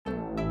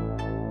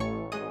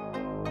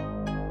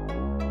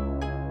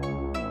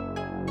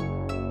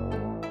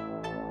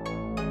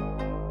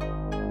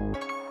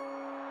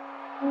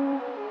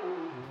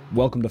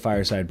Welcome to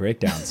Fireside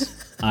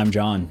Breakdowns. I'm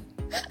John.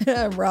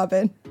 I'm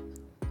Robin.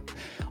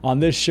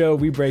 On this show,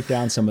 we break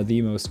down some of the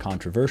most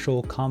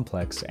controversial,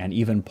 complex, and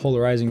even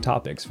polarizing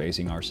topics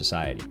facing our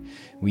society.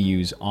 We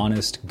use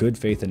honest, good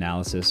faith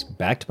analysis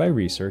backed by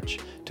research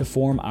to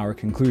form our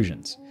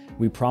conclusions.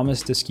 We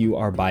promise to skew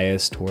our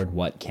bias toward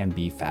what can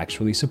be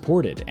factually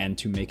supported and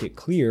to make it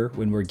clear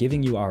when we're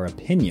giving you our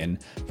opinion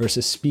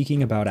versus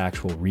speaking about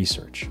actual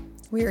research.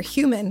 We are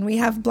human. We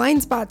have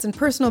blind spots and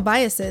personal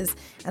biases,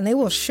 and they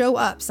will show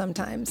up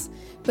sometimes.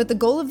 But the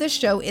goal of this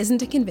show isn't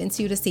to convince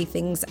you to see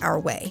things our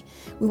way.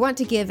 We want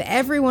to give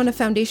everyone a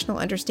foundational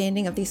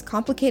understanding of these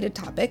complicated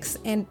topics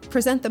and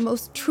present the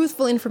most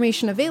truthful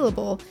information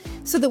available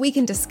so that we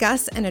can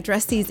discuss and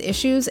address these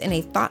issues in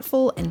a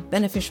thoughtful and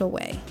beneficial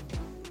way.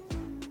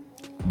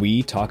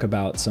 We talk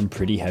about some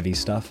pretty heavy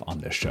stuff on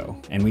this show,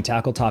 and we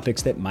tackle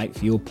topics that might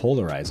feel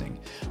polarizing,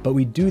 but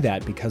we do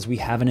that because we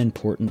have an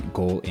important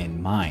goal in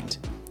mind.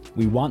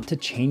 We want to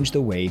change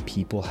the way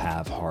people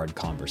have hard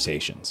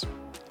conversations.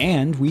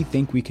 And we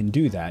think we can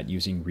do that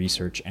using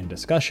research and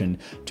discussion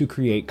to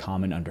create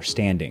common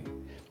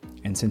understanding.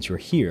 And since you're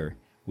here,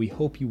 we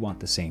hope you want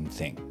the same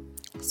thing.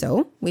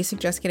 So we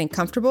suggest getting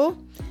comfortable,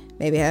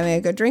 maybe having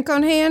a good drink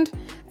on hand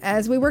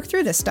as we work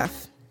through this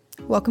stuff.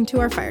 Welcome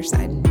to our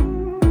fireside.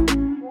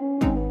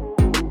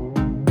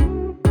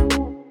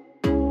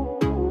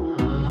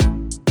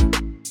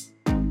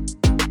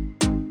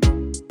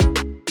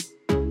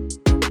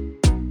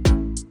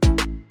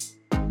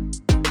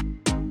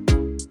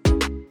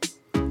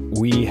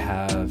 We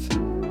have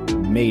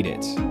made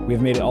it. We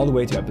have made it all the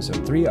way to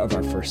episode 3 of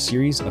our first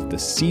series of the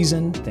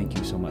season. Thank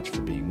you so much for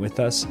being with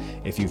us.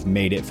 If you've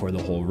made it for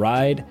the whole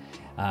ride,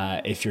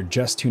 if you're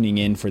just tuning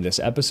in for this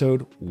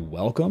episode,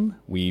 welcome.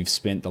 We've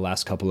spent the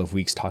last couple of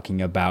weeks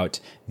talking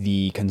about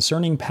the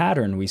concerning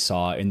pattern we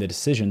saw in the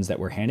decisions that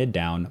were handed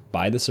down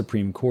by the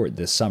Supreme Court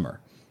this summer.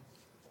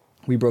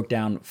 We broke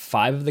down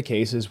 5 of the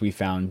cases we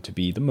found to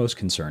be the most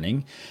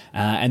concerning,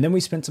 and then we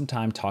spent some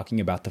time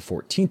talking about the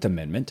 14th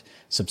Amendment,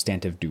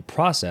 substantive due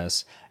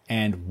process,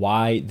 and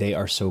why they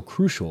are so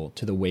crucial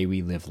to the way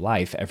we live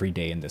life every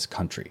day in this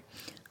country.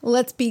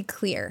 Let's be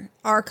clear.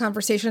 Our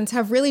conversations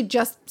have really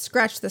just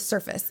scratched the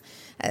surface.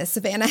 As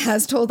Savannah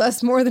has told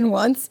us more than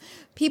once,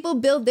 people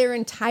build their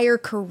entire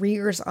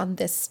careers on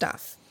this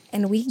stuff.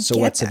 And we So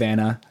get what, that.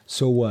 Savannah?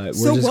 So what?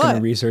 So We're just going to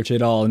what? research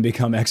it all and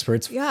become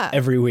experts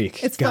every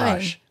week. It's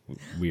Gosh.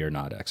 We are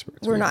not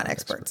experts. We're not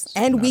experts.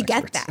 And we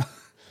get that,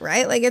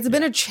 right? Like, it's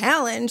been a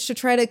challenge to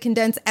try to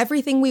condense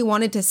everything we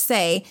wanted to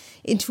say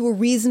into a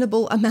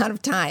reasonable amount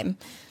of time.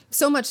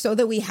 So much so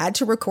that we had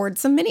to record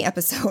some mini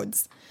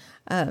episodes.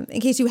 In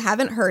case you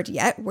haven't heard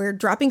yet, we're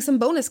dropping some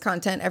bonus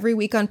content every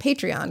week on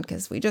Patreon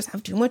because we just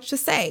have too much to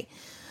say.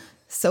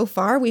 So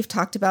far, we've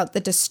talked about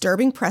the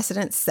disturbing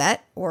precedent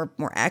set, or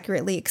more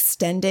accurately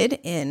extended,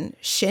 in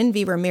Shin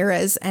v.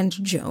 Ramirez and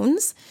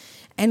Jones.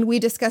 And we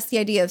discussed the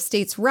idea of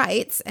states'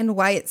 rights and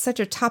why it's such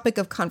a topic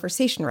of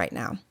conversation right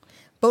now.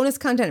 Bonus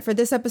content for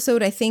this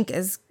episode, I think,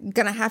 is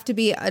going to have to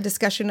be a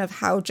discussion of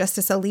how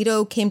Justice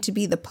Alito came to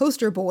be the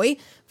poster boy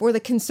for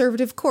the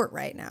conservative court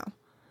right now.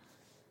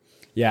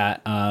 Yeah,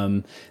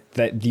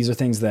 that these are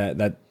things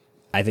that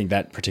I think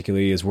that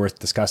particularly is worth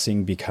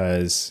discussing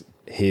because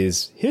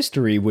his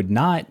history would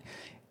not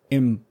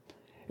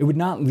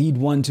lead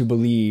one to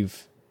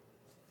believe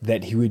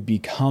that he would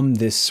become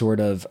this sort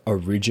of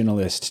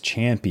originalist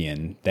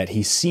champion that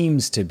he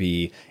seems to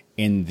be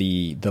in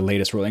the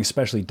latest ruling,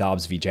 especially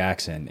Dobbs v.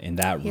 Jackson. In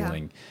that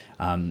ruling,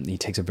 he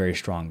takes a very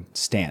strong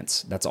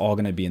stance. That's all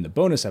going to be in the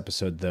bonus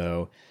episode,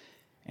 though,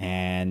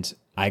 and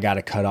I got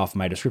to cut off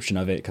my description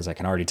of it because I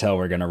can already tell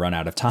we're going to run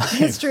out of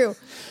time. It's true.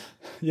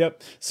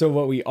 Yep. So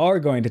what we are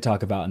going to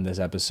talk about in this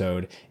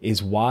episode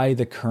is why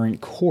the current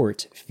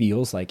court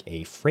feels like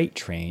a freight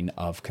train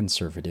of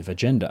conservative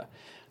agenda.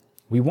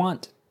 We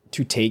want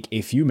to take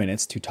a few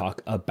minutes to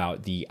talk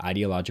about the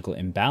ideological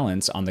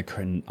imbalance on the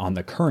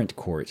current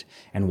court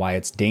and why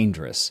it's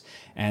dangerous.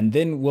 And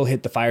then we'll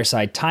hit the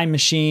fireside time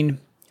machine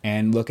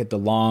and look at the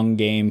long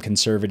game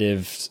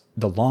conservatives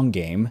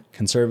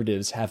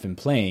have been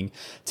playing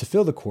to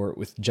fill the court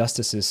with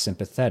justices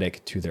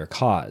sympathetic to their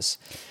cause.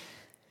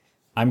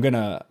 I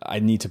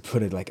need to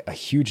put it like a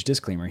huge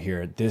disclaimer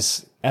here.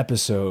 This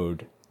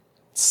episode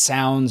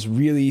sounds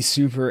really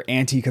super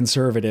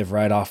anti-conservative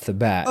right off the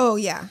bat. Oh,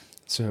 yeah.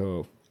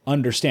 So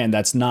understand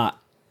that's not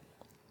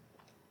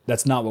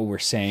what we're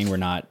saying. We're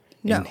not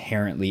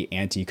inherently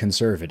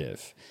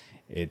anti-conservative.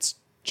 It's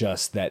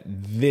just that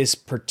this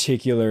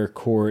particular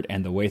court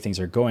and the way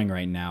things are going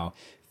right now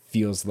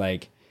feels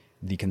like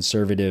the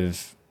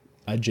conservative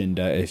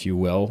agenda, if you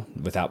will,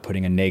 without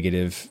putting a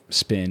negative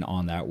spin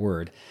on that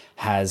word,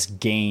 has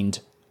gained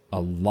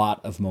a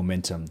lot of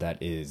momentum that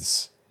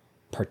is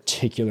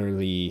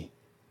particularly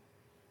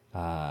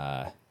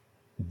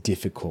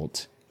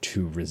difficult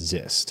to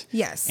resist.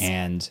 Yes.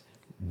 And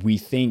we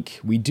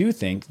do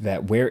think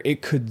that where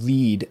it could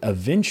lead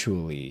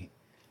eventually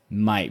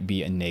might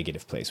be a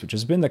negative place, which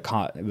has been the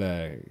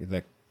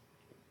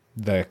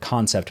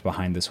concept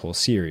behind this whole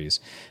series.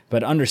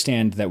 But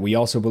understand that we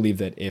also believe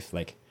that if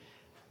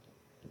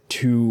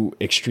too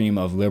extreme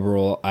of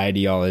liberal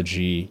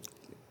ideology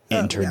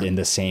entered in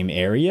the same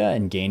area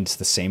and gained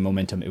the same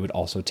momentum, it would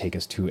also take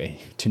us to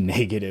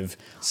negative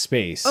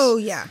space. Oh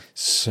yeah.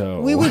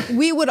 So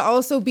we would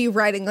also be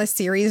writing a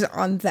series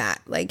on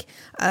that. Like,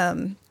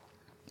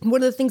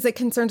 one of the things that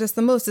concerns us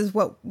the most is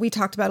what we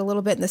talked about a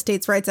little bit in the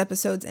states' rights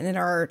episodes and in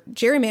our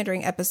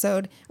gerrymandering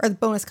episode, or the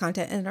bonus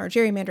content in our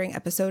gerrymandering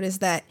episode, is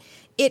that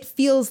it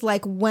feels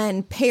like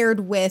when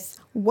paired with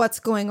what's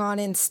going on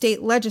in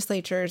state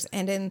legislatures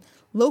and in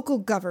local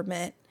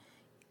government,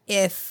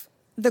 if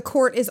the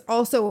court is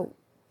also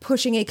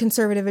pushing a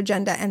conservative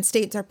agenda and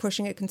states are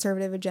pushing a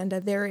conservative agenda,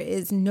 there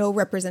is no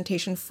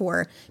representation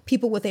for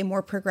people with a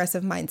more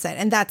progressive mindset.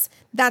 And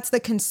that's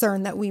the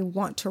concern that we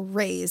want to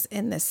raise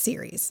in this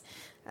series.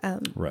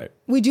 Right.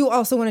 We do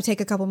also want to take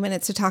a couple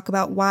minutes to talk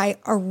about why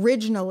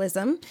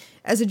originalism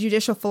as a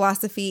judicial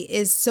philosophy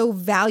is so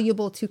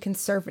valuable to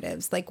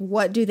conservatives. Like,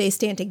 what do they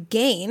stand to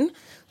gain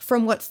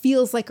from what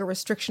feels like a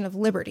restriction of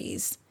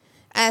liberties?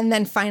 And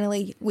then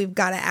finally, we've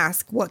got to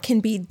ask, what can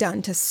be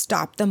done to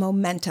stop the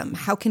momentum?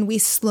 How can we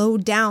slow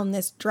down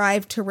this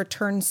drive to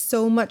return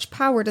so much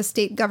power to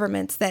state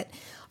governments that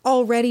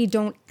already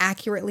don't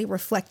accurately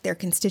reflect their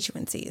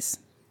constituencies?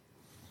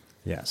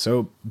 Yeah,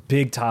 so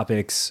big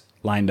topics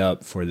lined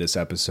up for this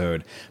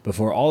episode.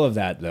 Before all of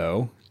that,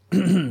 though,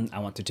 I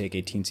want to take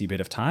a teensy bit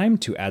of time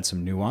to add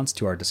some nuance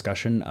to our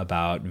discussion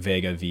about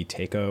Vega v.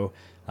 Teco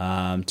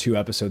 2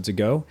 episodes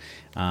ago.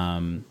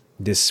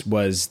 This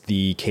was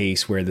the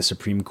case where the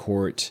Supreme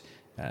Court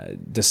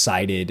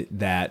decided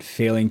that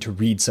failing to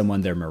read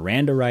someone their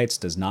Miranda rights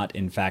does not,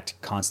 in fact,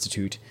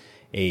 constitute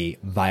a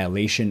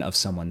violation of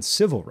someone's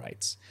civil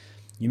rights.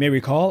 You may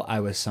recall I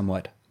was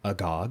somewhat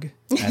agog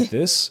at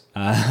this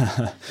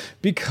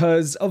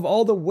because of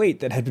all the weight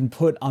that had been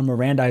put on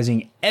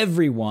Mirandizing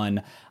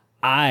everyone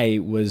I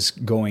was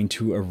going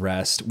to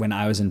arrest when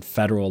I was in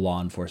federal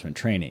law enforcement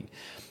training.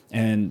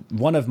 And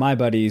one of my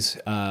buddies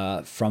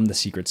from the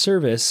Secret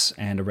Service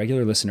and a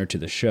regular listener to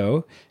the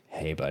show,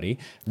 hey buddy,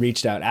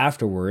 reached out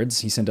afterwards.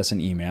 He sent us an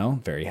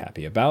email, very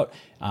happy about,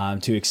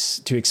 to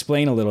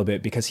explain a little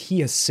bit, because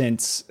he has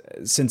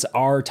since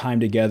our time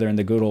together in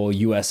the good old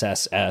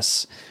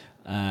USSS,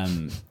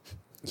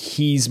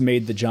 he's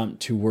made the jump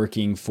to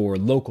working for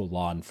local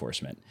law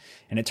enforcement.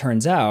 And it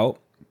turns out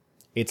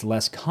it's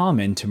less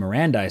common to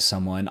Mirandize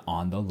someone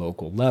on the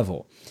local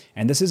level.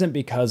 And this isn't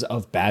because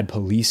of bad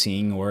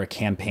policing or a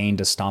campaign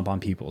to stomp on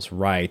people's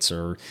rights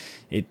or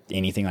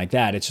anything like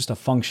that. It's just a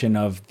function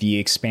of the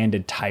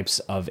expanded types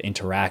of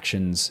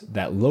interactions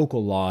that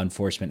local law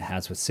enforcement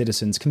has with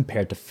citizens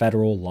compared to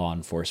federal law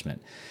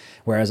enforcement.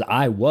 Whereas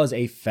I was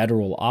a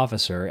federal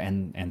officer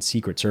and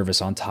Secret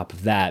Service on top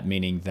of that,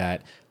 meaning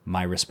that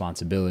my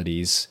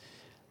responsibilities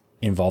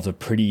involved a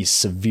pretty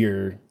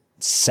severe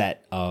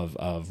set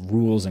of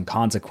rules and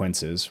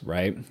consequences,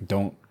 right?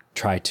 Don't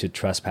try to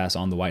trespass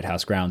on the White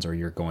House grounds or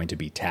you're going to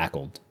be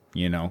tackled,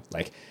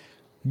 like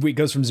it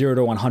goes from 0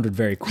 to 100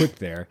 very quick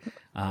there.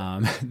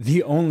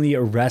 The only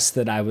arrest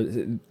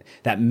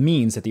that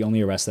means that the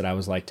only arrests that I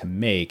was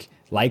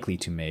likely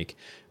to make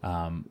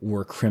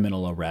were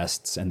criminal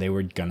arrests, and they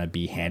were going to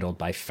be handled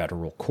by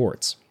federal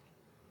courts.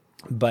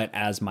 But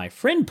as my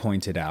friend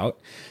pointed out,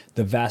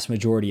 the vast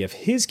majority of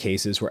his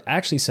cases were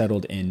actually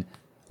settled in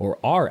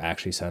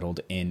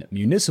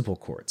municipal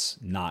courts,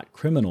 not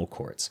criminal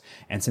courts.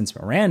 And since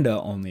Miranda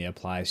only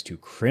applies to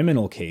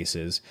criminal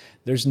cases,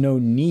 there's no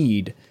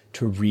need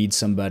to read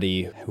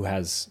somebody who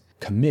has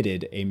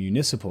committed a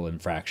municipal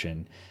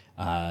infraction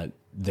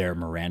their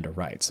Miranda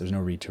rights. There's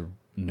no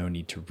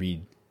need to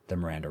read the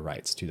Miranda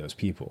rights to those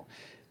people.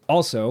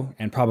 Also,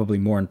 and probably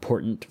more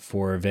important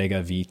for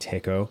Vega v.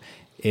 Teco,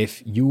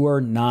 if you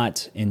are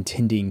not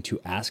intending to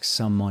ask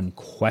someone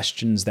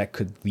questions that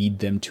could lead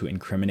them to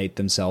incriminate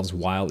themselves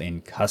while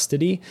in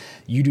custody,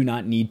 you do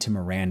not need to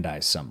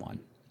Mirandize someone.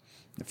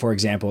 For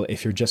example,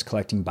 if you're just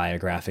collecting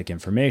biographic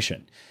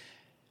information.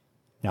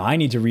 Now, I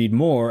need to read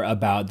more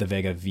about the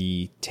Vega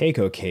v.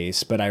 Teco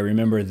case, but I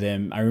remember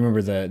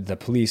the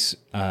police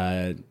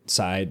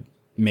side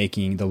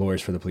the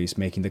lawyers for the police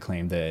making the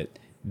claim that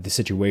the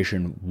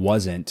situation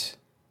wasn't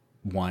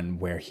one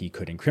where he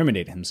could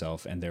incriminate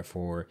himself, and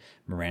therefore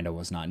Miranda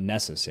was not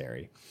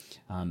necessary.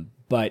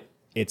 But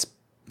it's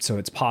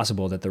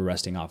possible that the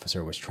arresting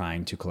officer was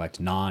trying to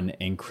collect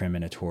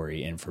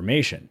non-incriminatory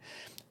information.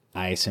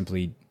 I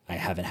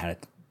haven't had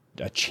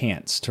a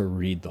chance to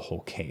read the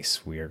whole case.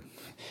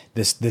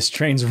 This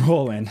train's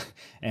rolling,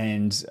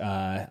 and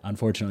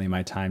unfortunately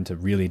my time to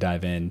really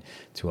dive in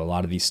to a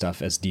lot of these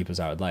stuff as deep as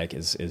I would like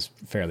is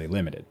fairly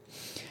limited.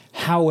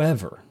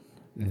 However,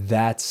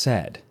 that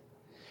said,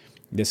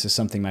 this is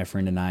something my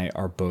friend and I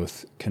are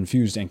both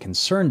confused and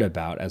concerned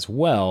about as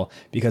well,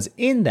 because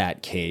in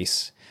that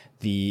case,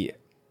 the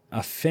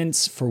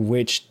offense for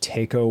which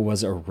Teco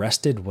was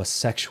arrested was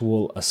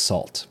sexual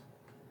assault.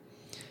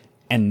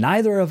 And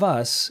neither of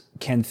us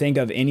can think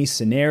of any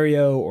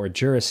scenario or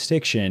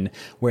jurisdiction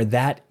where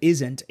that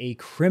isn't a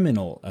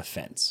criminal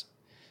offense.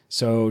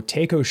 So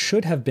Teco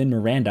should have been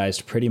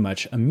Mirandized pretty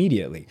much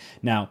immediately.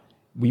 Now,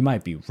 we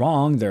might be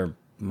wrong. There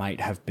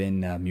might have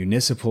been a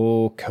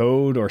municipal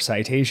code or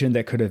citation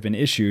that could have been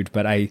issued,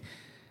 but I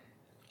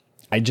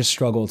just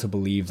struggle to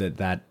believe that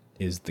that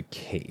is the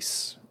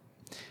case.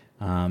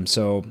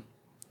 So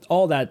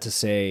all that to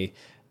say,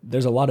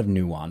 there's a lot of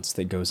nuance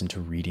that goes into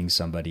reading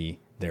somebody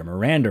their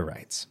Miranda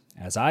rights.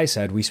 As I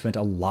said, we spent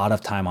a lot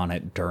of time on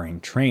it during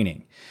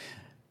training.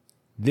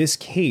 This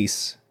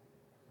case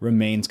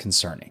remains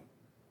concerning.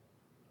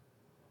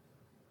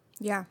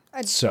 Yeah.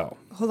 So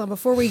hold on,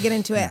 before we get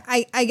into it,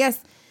 I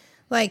guess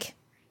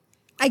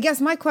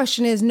my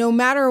question is, no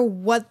matter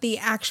what the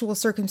actual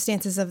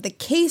circumstances of the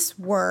case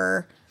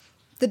were,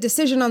 the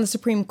decision on the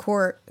Supreme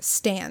Court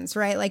stands,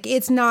 right? Like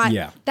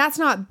that's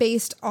not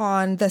based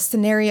on the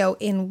scenario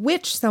in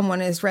which someone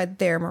has read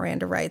their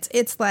Miranda rights.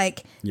 It's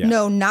like,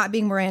 no, not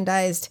being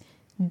Mirandized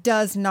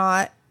does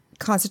not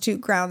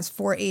constitute grounds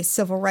for a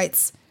civil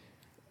rights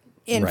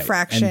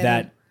infraction.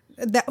 And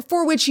that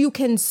for which you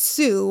can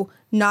sue,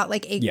 not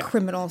like a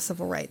criminal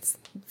civil rights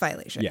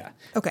violation. Yeah.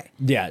 Okay.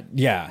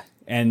 Yeah.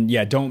 And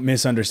don't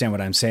misunderstand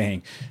what I'm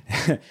saying.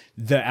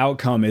 The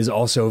outcome is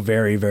also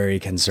very, very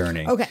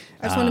concerning. Okay.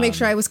 I just want to make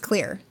sure I was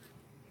clear.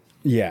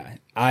 Yeah.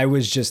 I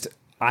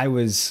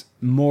was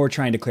more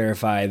trying to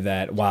clarify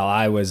that while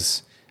I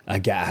was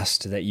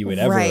aghast that you would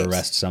ever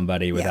arrest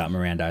somebody without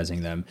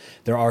Mirandizing them,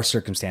 there are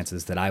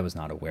circumstances that I was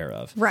not aware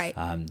of. Right.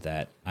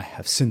 That I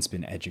have since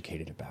been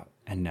educated about.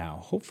 And now,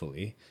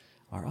 hopefully,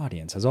 our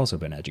audience has also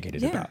been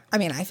educated about. I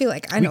mean, I feel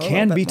like I know we can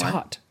a little be bit more.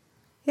 taught.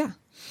 Yeah.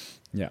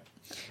 Yeah.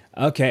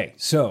 Okay,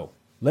 so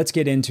let's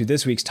get into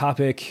this week's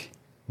topic.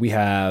 We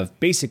have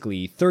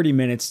basically 30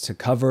 minutes to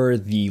cover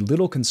the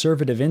little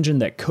conservative engine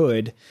that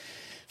could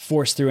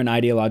force through an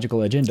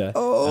ideological agenda.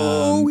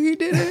 Oh, we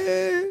did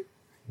it.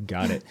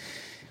 Got it.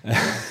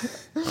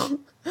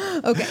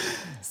 Okay,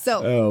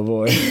 so. Oh,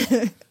 boy.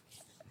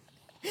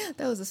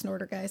 That was a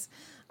snorter, guys.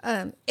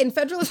 In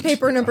Federalist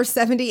Paper number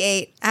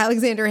 78,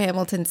 Alexander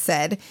Hamilton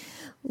said,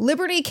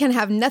 "Liberty can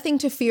have nothing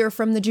to fear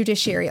from the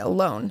judiciary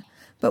alone,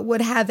 but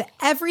would have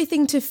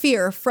everything to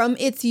fear from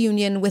its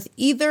union with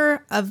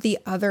either of the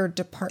other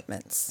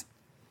departments.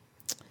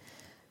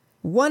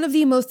 One of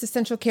the most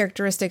essential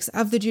characteristics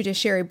of the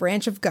judiciary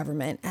branch of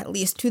government, at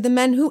least to the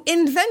men who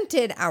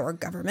invented our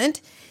government,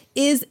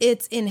 is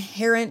its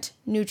inherent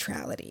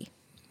neutrality.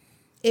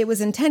 It was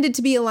intended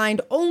to be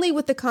aligned only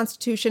with the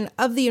Constitution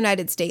of the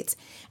United States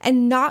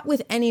and not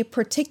with any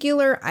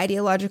particular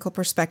ideological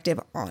perspective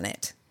on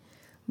it.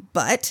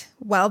 But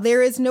while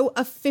there is no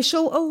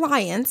official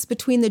alliance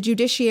between the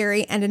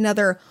judiciary and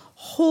another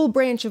whole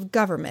branch of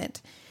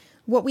government,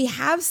 what we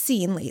have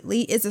seen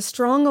lately is a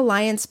strong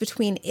alliance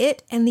between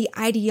it and the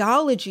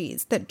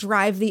ideologies that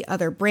drive the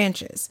other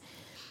branches.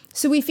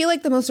 So we feel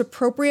like the most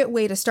appropriate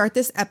way to start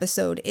this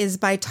episode is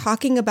by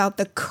talking about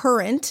the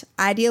current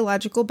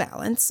ideological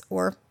balance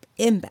or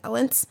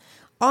imbalance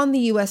on the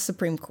U.S.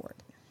 Supreme Court.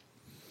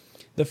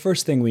 The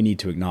first thing we need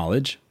to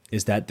acknowledge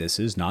is that this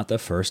is not the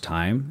first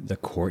time the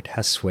court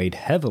has swayed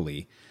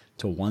heavily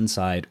to one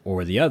side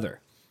or the other.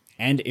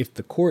 And if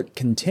the court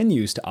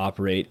continues to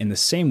operate in the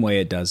same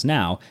way it does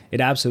now, it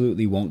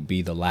absolutely won't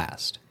be the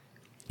last.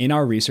 In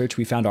our research,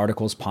 we found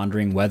articles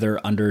pondering whether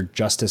under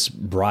Justice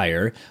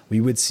Breyer, we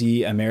would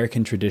see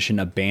American tradition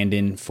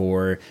abandoned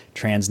for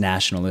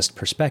transnationalist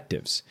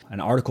perspectives. An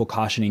article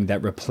cautioning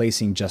that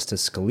replacing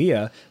Justice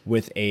Scalia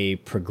with a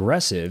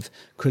progressive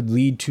could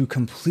lead to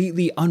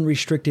completely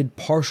unrestricted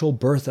partial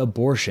birth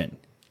abortion.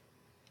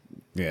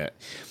 Yeah.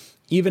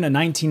 Even a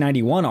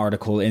 1991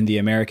 article in the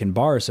American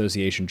Bar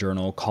Association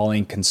Journal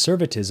calling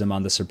conservatism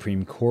on the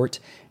Supreme Court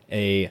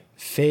a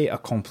fait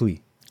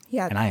accompli.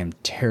 Yeah. And I am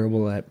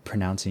terrible at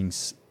pronouncing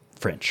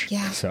French.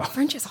 Yeah, so.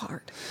 French is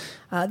hard.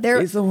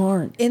 It's so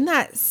hard. In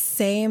that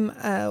same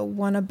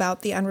one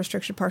about the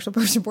unrestricted partial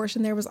birth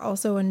abortion, there was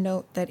also a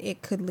note that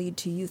it could lead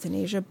to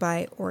euthanasia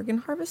by organ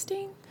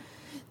harvesting.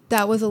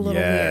 That was a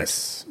little weird.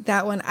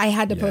 That one, I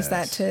had to post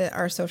that to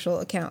our social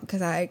account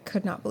because I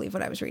could not believe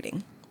what I was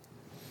reading.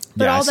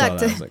 But all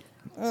that, it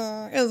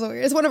was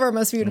weird. It's one of our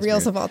most viewed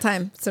reels of all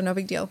time, so no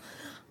big deal.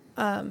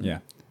 Yeah.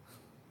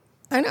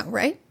 I know,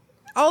 right?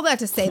 All that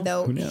to say,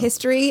 though,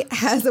 history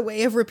has a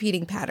way of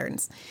repeating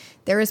patterns.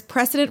 There is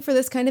precedent for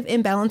this kind of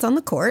imbalance on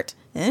the court.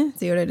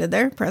 See what I did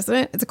there?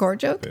 Precedent? It's a court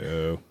joke?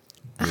 Boo.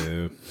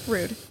 Boo.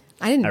 Rude.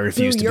 I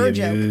refuse to be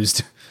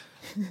abused.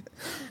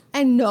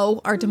 And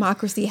no, our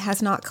democracy has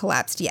not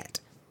collapsed yet.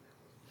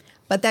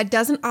 But that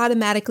doesn't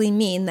automatically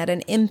mean that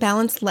an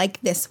imbalance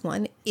like this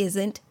one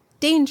isn't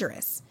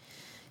dangerous.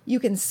 You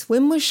can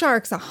swim with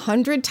sharks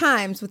 100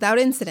 times without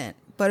incident,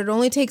 but it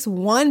only takes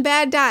one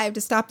bad dive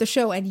to stop the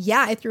show. And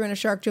yeah, I threw in a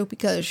shark joke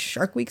because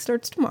Shark Week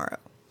starts tomorrow.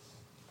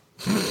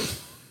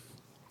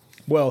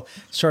 Well,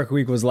 Shark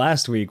Week was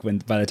last week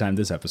by the time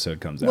this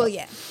episode comes out. Well,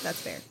 yeah,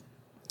 that's fair.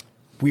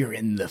 We're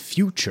in the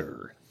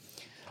future.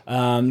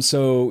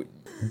 So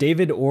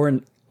David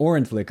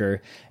Orenflicker,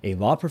 a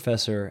law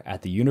professor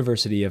at the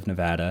University of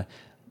Nevada,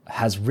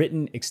 has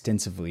written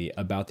extensively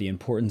about the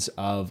importance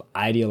of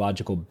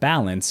ideological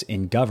balance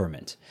in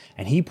government.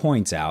 And he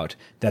points out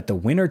that the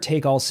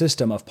winner-take-all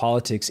system of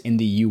politics in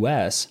the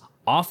U.S.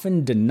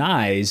 often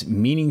denies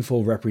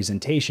meaningful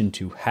representation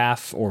to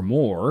half or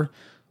more,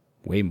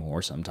 way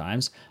more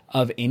sometimes,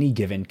 of any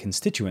given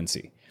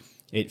constituency.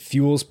 It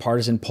fuels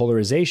partisan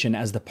polarization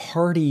as the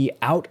party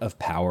out of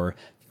power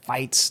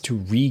fights to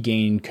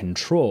regain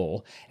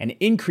control and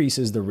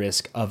increases the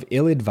risk of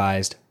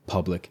ill-advised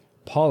public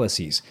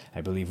policies.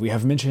 I believe we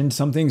have mentioned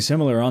something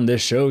similar on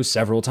this show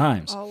several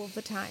times. All of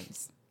the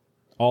times.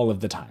 All of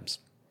the times.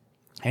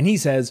 And he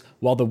says,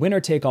 while the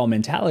winner-take-all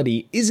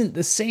mentality isn't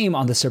the same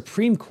on the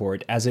Supreme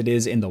Court as it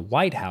is in the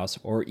White House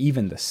or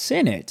even the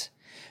Senate,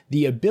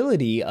 the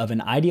ability of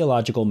an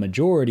ideological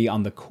majority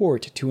on the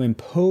court to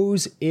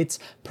impose its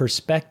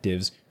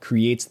perspectives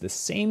creates the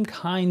same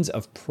kinds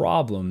of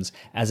problems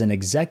as an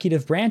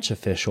executive branch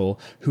official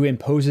who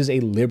imposes a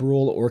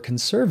liberal or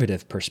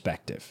conservative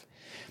perspective.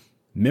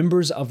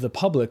 Members of the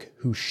public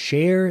who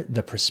share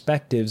the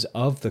perspectives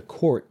of the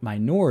court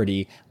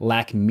minority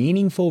lack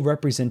meaningful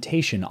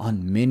representation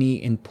on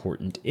many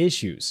important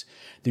issues.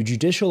 The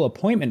judicial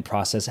appointment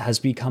process has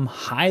become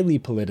highly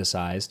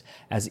politicized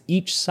as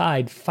each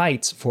side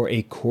fights for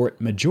a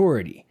court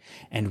majority,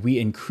 and we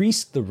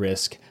increase the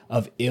risk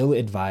of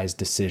ill-advised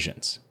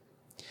decisions.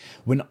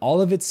 When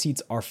all of its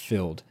seats are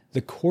filled,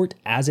 the court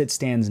as it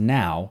stands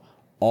now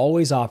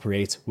always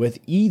operates with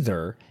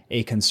either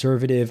a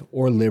conservative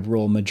or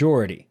liberal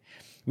majority,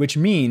 which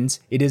means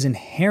it is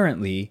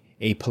inherently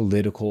a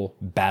political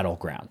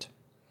battleground.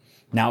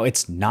 Now,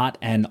 it's not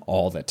an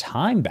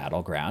all-the-time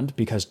battleground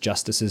because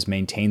justices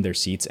maintain their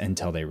seats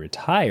until they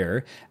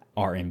retire,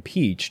 are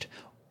impeached,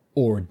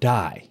 or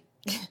die.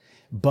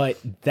 But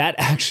that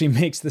actually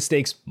makes the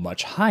stakes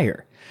much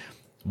higher.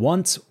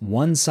 Once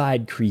one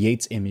side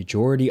creates a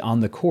majority on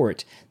the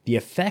court, the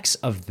effects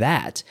of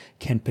that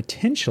can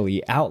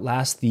potentially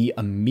outlast the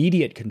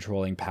immediate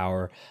controlling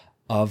power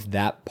of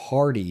that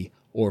party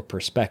or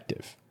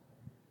perspective.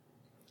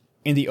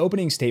 In the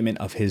opening statement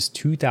of his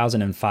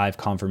 2005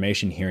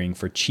 confirmation hearing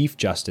for Chief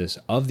Justice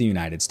of the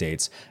United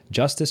States,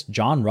 Justice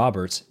John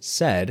Roberts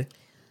said,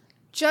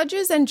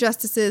 "Judges and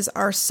justices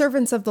are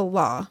servants of the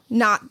law,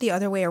 not the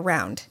other way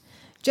around.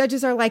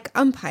 Judges are like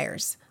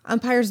umpires.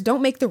 Umpires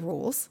don't make the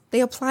rules, they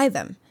apply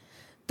them.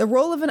 The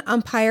role of an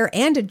umpire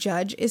and a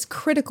judge is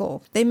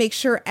critical. They make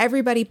sure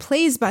everybody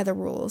plays by the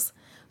rules,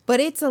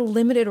 but it's a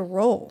limited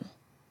role.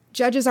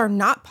 Judges are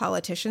not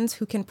politicians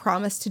who can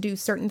promise to do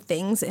certain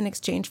things in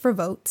exchange for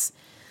votes.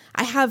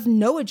 I have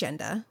no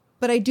agenda,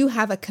 but I do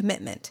have a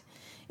commitment.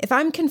 If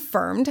I'm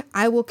confirmed,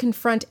 I will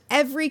confront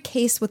every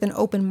case with an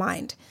open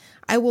mind.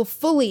 I will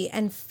fully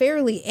and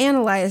fairly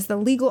analyze the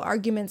legal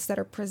arguments that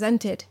are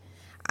presented.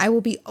 I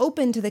will be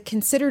open to the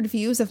considered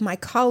views of my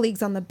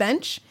colleagues on the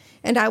bench,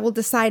 and I will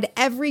decide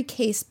every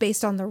case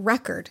based on the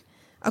record,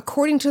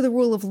 according to the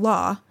rule of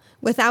law,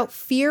 without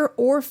fear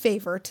or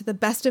favor to the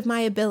best of my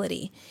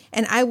ability,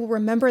 and I will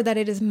remember that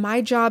it is my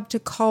job to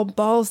call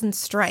balls and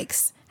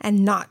strikes,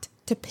 and not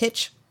to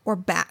pitch or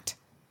bat."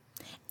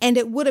 And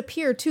it would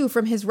appear, too,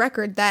 from his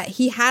record that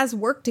he has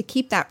worked to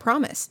keep that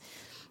promise.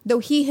 Though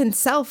he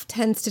himself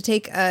tends to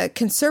take a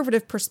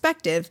conservative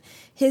perspective,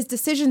 his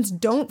decisions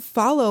don't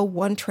follow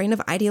one train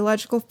of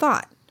ideological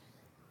thought.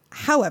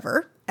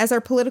 However, as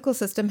our political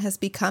system has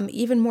become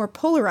even more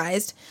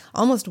polarized,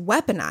 almost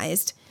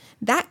weaponized,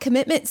 that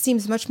commitment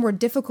seems much more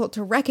difficult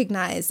to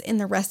recognize in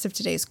the rest of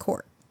today's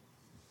court.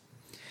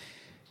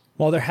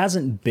 While there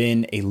hasn't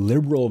been a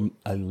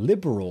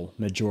liberal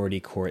majority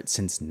court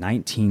since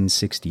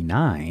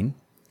 1969,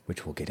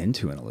 which we'll get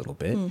into in a little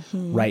bit,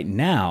 right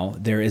now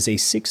there is a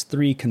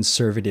 6-3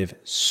 conservative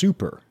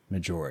super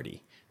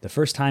majority, the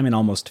first time in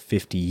almost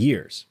 50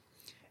 years.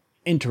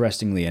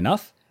 Interestingly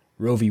enough,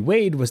 Roe v.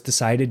 Wade was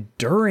decided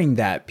during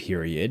that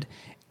period,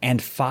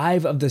 and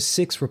 5 of the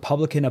 6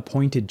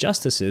 Republican-appointed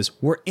justices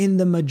were in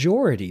the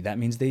majority. That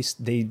means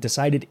they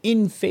decided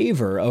in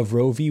favor of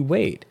Roe v.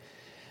 Wade.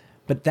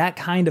 But that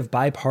kind of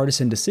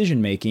bipartisan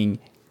decision-making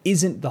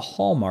isn't the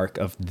hallmark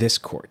of this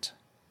court.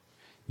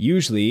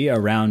 Usually,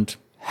 around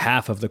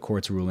half of the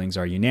court's rulings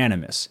are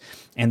unanimous,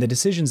 and the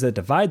decisions that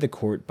divide the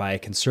court by a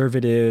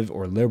conservative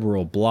or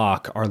liberal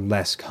bloc are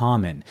less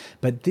common.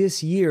 But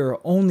this year,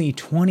 only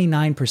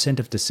 29%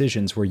 of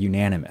decisions were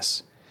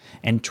unanimous,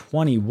 and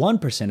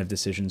 21% of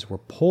decisions were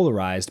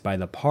polarized by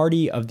the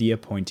party of the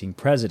appointing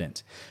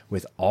president,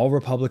 with all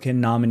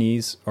Republican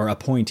appointees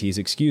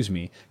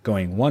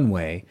going one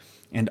way,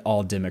 and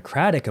all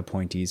Democratic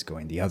appointees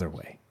going the other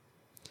way.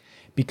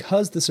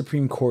 Because the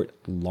Supreme Court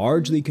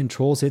largely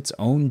controls its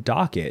own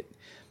docket,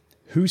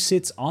 who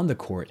sits on the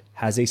court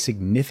has a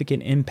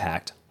significant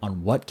impact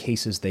on what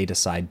cases they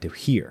decide to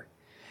hear,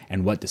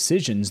 and what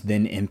decisions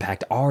then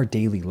impact our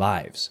daily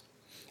lives.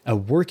 A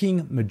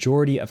working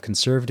majority of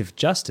conservative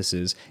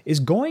justices is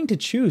going to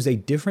choose a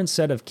different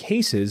set of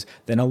cases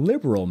than a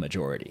liberal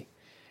majority.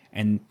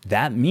 And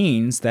that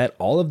means that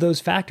all of those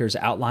factors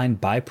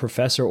outlined by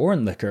Professor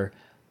Ornlicker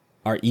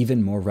are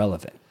even more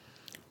relevant.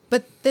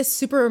 But this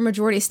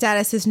supermajority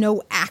status is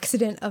no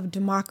accident of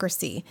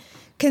democracy.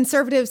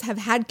 Conservatives have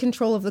had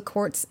control of the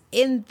courts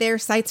in their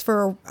sights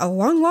for a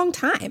long, long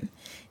time,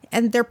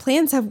 and their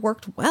plans have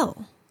worked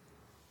well.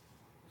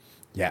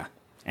 Yeah.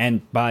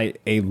 And by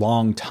a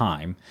long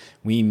time,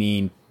 we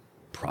mean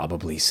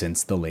probably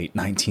since the late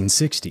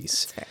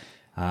 1960s.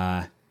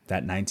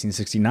 That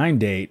 1969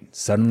 date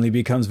suddenly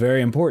becomes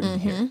very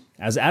important here.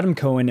 As Adam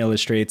Cohen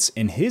illustrates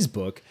in his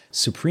book,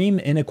 Supreme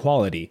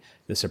Inequality,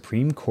 the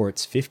Supreme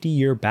Court's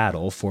 50-year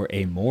battle for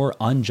a more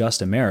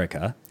unjust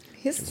America.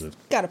 He's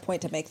got a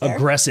point to make there.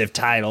 Aggressive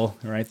title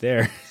right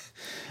there.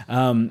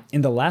 In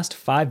the last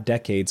 5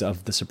 decades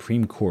of the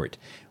Supreme Court,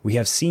 we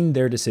have seen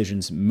their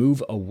decisions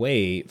move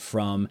away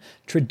from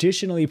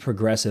traditionally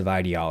progressive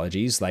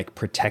ideologies like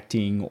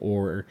protecting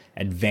or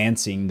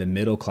advancing the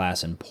middle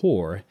class and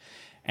poor,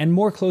 and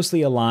more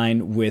closely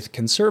align with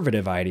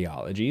conservative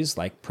ideologies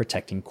like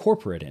protecting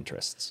corporate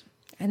interests.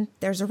 And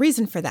there's a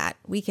reason for that.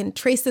 We can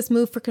trace this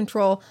move for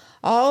control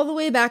all the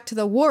way back to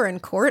the Warren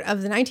Court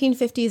of the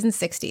 1950s and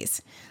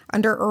 60s.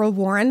 Under Earl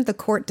Warren, the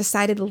court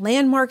decided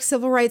landmark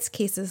civil rights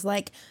cases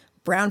like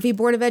Brown v.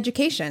 Board of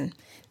Education.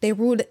 They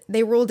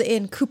ruled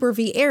in Cooper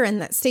v. Aaron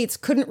that states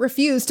couldn't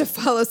refuse to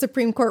follow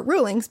Supreme Court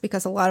rulings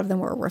because a lot of them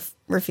were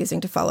refusing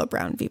to follow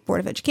Brown v.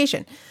 Board of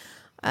Education.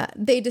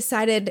 They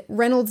decided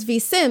Reynolds v.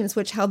 Sims,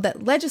 which held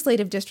that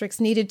legislative districts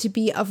needed to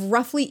be of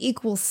roughly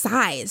equal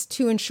size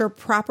to ensure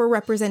proper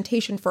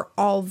representation for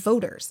all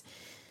voters.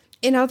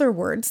 In other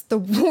words, the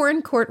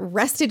Warren Court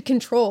wrested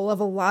control of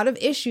a lot of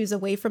issues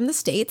away from the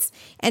states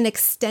and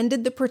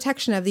extended the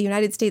protection of the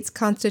United States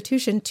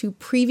Constitution to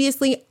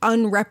previously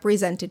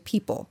unrepresented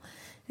people.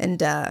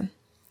 And,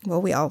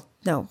 well, we all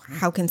know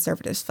how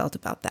conservatives felt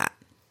about that.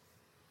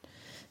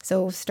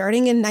 So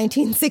starting in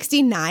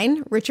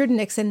 1969, Richard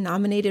Nixon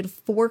nominated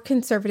 4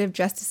 conservative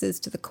justices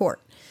to the court.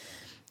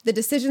 The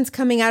decisions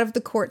coming out of the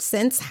court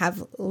since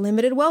have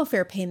limited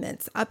welfare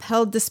payments,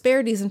 upheld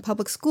disparities in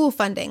public school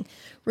funding,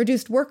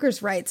 reduced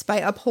workers' rights by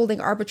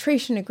upholding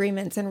arbitration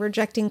agreements and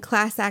rejecting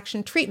class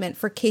action treatment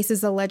for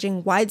cases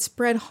alleging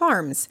widespread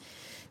harms.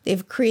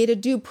 They've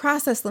created due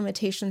process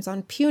limitations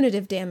on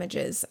punitive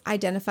damages,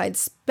 identified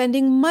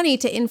spending money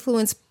to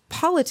influence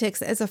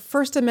politics as a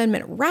First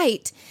Amendment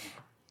right,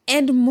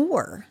 and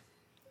more.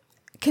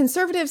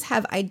 Conservatives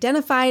have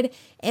identified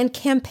and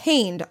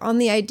campaigned on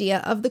the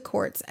idea of the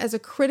courts as a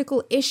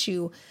critical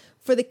issue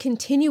for the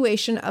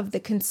continuation of the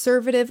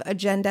conservative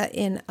agenda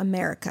in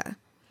America.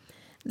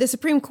 The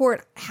Supreme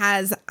Court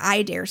has,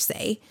 I dare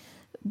say,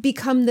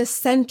 become the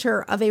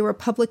center of a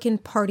Republican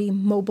Party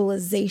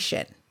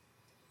mobilization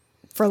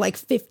for like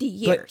 50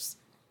 years.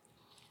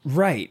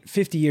 Right,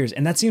 50 years.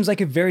 And that seems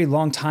like a very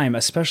long time,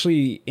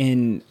 especially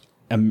in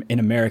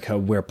America,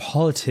 where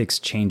politics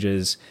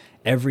changes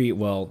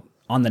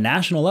on the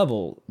national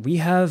level, we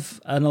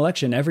have an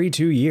election every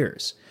 2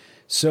 years.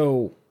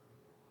 So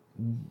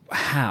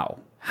how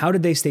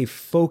did they stay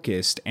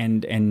focused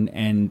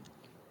and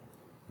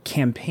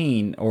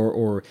campaign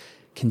or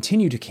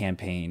continue to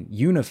campaign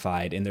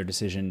unified in their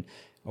decision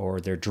or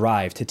their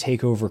drive to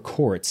take over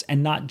courts,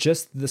 and not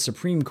just the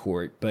Supreme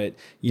Court, but,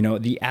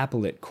 the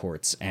appellate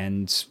courts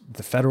and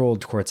the federal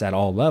courts at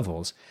all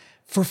levels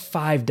for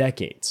 5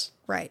 decades?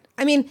 Right.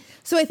 I mean,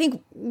 so I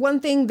think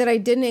one thing that I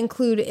didn't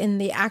include in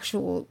the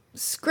actual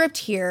script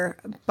here,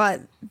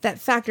 but that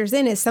factors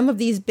in, is some of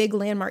these big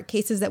landmark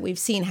cases that we've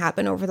seen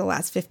happen over the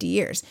last 50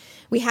 years.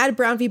 We had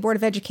Brown v. Board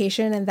of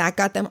Education, and that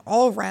got them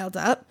all riled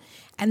up.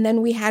 And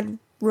then we had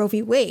Roe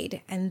v.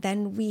 Wade, and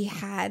then we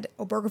had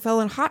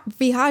Obergefell and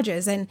v.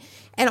 Hodges, and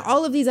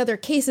all of these other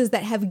cases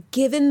that have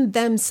given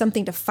them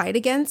something to fight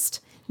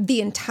against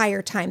the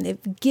entire time.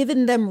 They've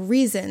given them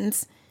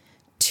reasons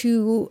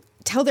to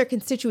tell their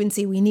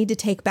constituency, we need to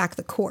take back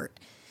the court.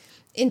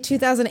 In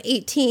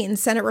 2018,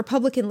 Senate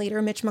Republican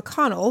leader Mitch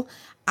McConnell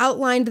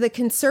outlined the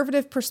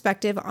conservative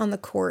perspective on the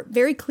court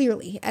very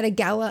clearly at a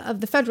gala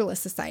of the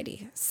Federalist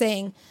Society,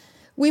 saying,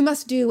 "We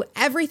must do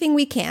everything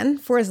we can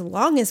for as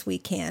long as we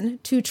can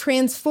to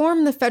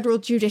transform the federal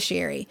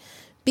judiciary,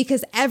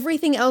 because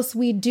everything else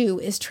we do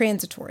is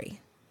transitory."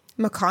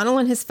 McConnell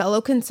and his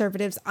fellow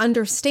conservatives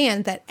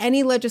understand that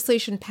any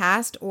legislation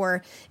passed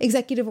or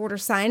executive order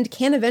signed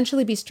can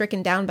eventually be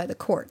stricken down by the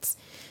courts.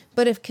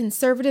 But if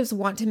conservatives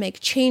want to make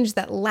change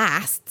that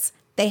lasts,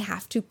 they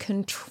have to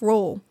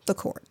control the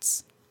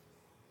courts.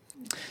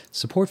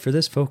 Support for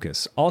this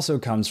focus also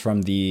comes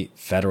from the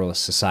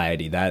Federalist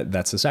Society,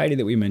 that society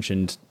that we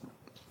mentioned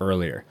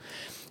earlier.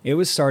 It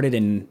was started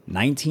in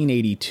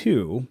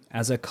 1982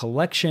 as a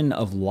collection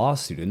of law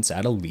students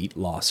at elite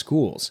law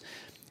schools.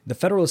 The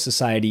Federalist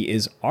Society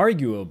is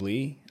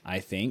arguably,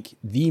 I think,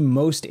 the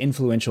most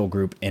influential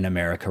group in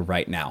America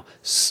right now,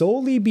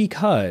 solely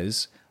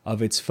because of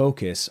its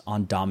focus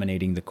on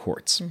dominating the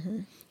courts. Mm-hmm.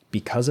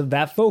 Because of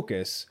that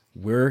focus,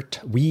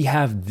 we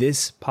have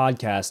this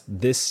podcast,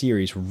 this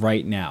series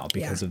right now,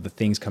 because of the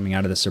things coming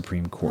out of the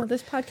Supreme Court. Well,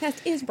 this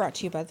podcast is brought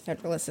to you by the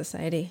Federalist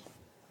Society.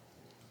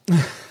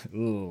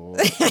 Ooh.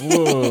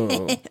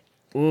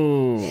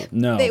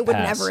 No, they would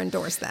never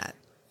endorse that.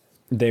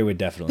 They would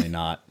definitely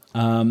not.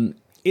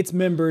 Its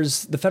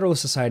members, the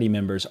Federalist Society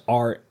members,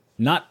 are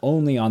not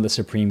only on the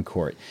Supreme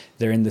Court,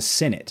 they're in the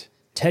Senate.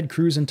 Ted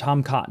Cruz and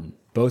Tom Cotton,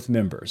 both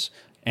members.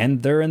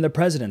 And they're in the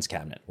president's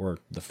cabinet, or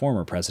the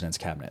former president's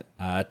cabinet.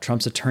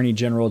 Trump's Attorney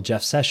General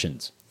Jeff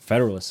Sessions,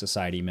 Federalist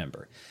Society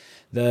member.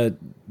 The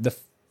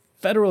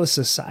Federalist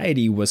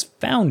Society was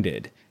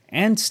founded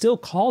and still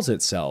calls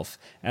itself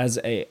as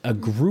a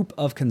group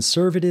of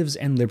conservatives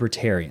and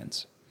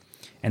libertarians.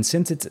 And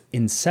since its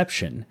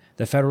inception,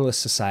 the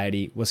Federalist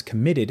Society was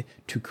committed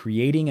to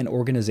creating an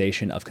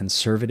organization of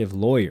conservative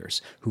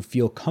lawyers who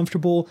feel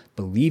comfortable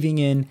believing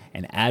in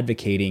and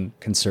advocating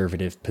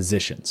conservative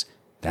positions.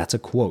 That's a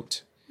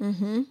quote.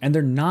 Mm-hmm. And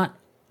they've not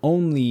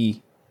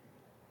only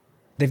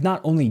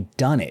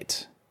done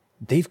it,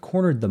 they've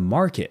cornered the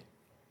market.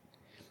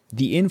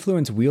 The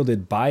influence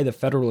wielded by the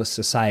Federalist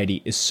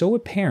Society is so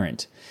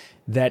apparent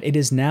that it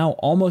is now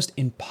almost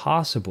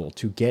impossible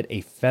to get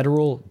a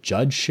federal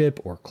judgeship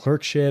or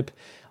clerkship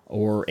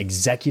or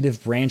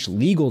executive branch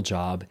legal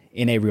job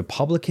in a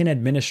Republican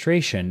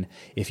administration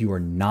if you are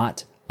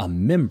not a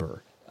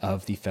member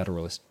of the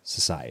Federalist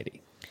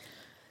Society.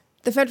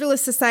 The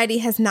Federalist Society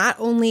has not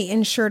only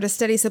ensured a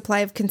steady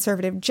supply of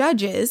conservative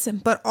judges,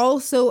 but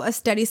also a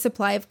steady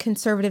supply of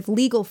conservative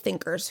legal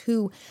thinkers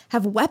who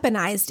have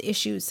weaponized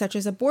issues such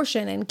as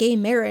abortion and gay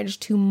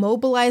marriage to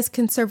mobilize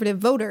conservative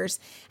voters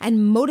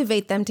and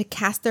motivate them to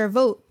cast their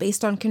vote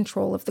based on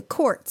control of the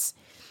courts.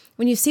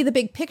 When you see the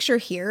big picture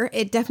here,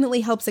 it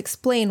definitely helps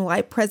explain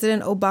why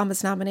President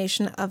Obama's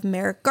nomination of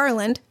Merrick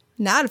Garland,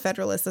 not a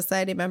Federalist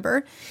Society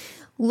member,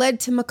 led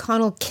to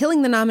McConnell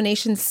killing the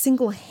nomination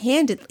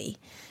single-handedly,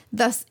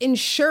 thus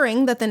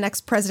ensuring that the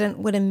next president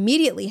would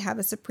immediately have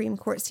a Supreme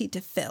Court seat to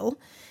fill,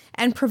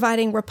 and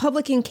providing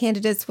Republican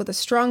candidates with a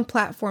strong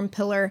platform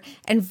pillar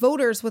and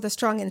voters with a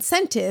strong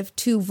incentive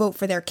to vote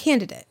for their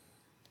candidate.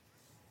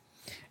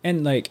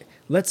 And I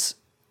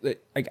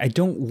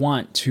don't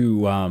want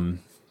to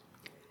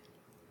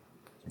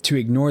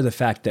ignore the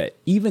fact that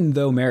even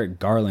though Merrick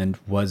Garland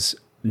was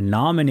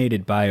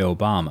nominated by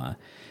Obama,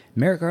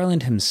 Merrick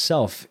Garland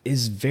himself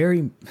is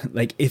very,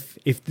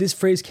 if this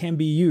phrase can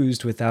be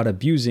used without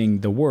abusing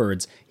the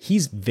words,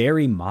 he's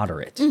very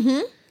moderate. Mm-hmm.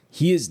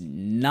 He is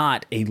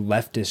not a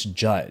leftist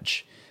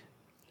judge.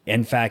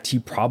 In fact, he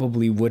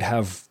probably would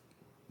have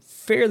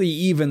fairly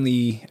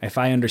evenly, if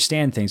I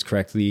understand things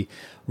correctly,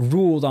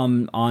 ruled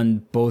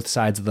on both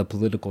sides of the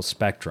political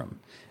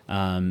spectrum.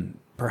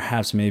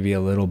 Perhaps maybe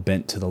a little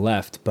bent to the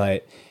left,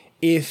 but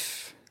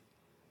if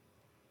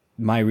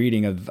my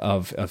reading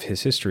of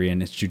his history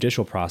and his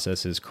judicial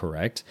process is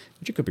correct,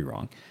 which it could be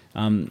wrong,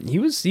 he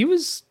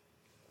was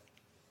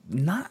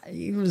not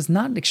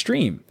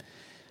extreme.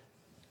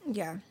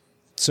 Yeah.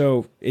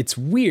 So it's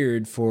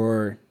weird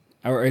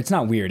it's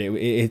not weird.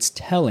 It's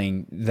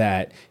telling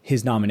that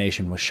his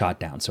nomination was shot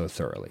down so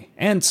thoroughly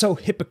and so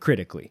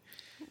hypocritically.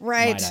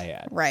 Right. Might I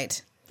add.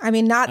 Right. I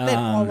mean, not that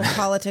all of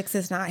politics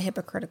is not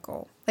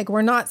hypocritical.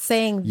 We're not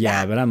saying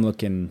yeah, that. but I'm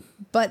looking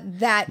at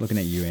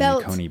you,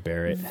 Amy Coney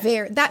Barrett.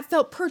 That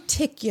felt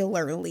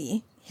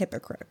particularly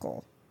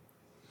hypocritical.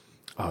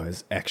 Oh,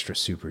 it's extra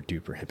super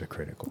duper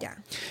hypocritical. Yeah.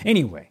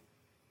 Anyway,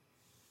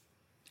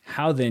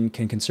 how then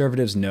can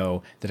conservatives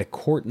know that a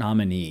court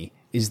nominee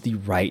is the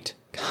right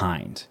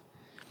kind?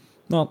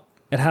 Well,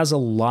 it has a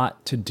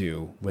lot to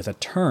do with a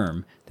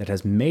term that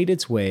has made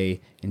its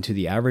way into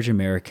the average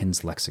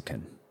American's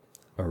lexicon: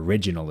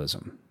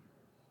 originalism.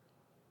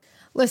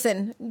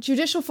 Listen,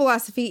 judicial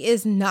philosophy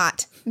is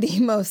not the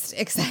most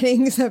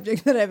exciting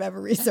subject that I've ever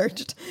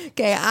researched.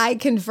 Okay, I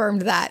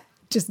confirmed that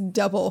just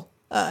double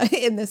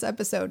in this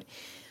episode.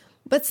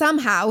 But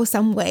somehow,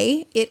 some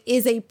way, it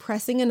is a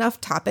pressing enough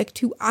topic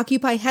to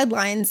occupy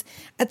headlines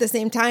at the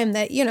same time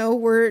that,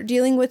 we're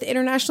dealing with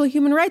international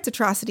human rights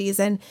atrocities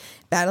and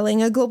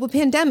battling a global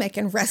pandemic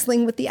and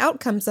wrestling with the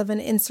outcomes of an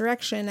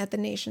insurrection at the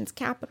nation's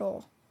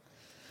capital.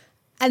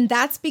 And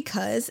that's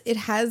because it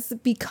has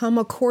become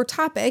a core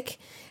topic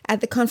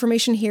at the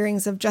confirmation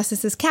hearings of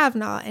Justices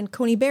Kavanaugh and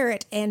Coney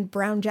Barrett and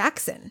Brown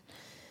Jackson.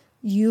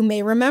 You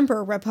may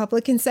remember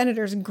Republican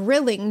senators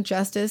grilling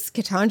Justice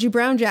Ketanji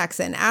Brown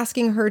Jackson,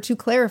 asking her to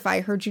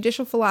clarify her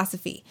judicial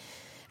philosophy,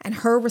 and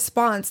her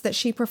response that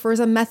she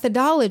prefers a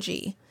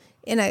methodology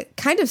in a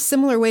kind of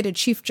similar way to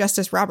Chief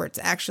Justice Roberts,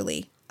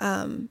 actually,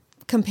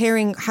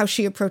 comparing how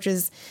she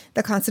approaches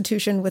the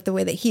Constitution with the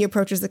way that he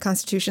approaches the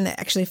Constitution.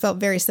 That actually felt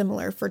very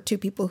similar for two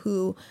people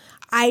who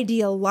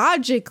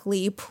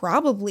ideologically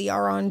probably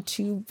are on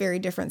two very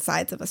different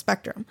sides of a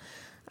spectrum.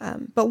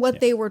 But what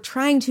they were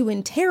trying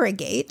to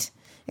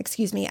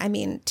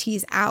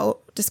tease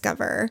out,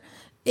 discover,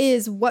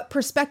 is what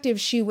perspective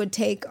she would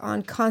take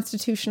on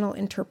constitutional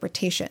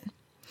interpretation.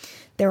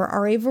 There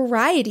are a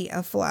variety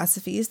of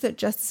philosophies that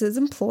justices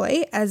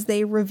employ as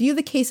they review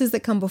the cases that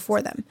come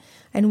before them.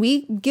 And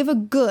we give a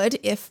good,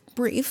 if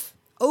brief,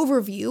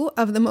 overview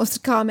of the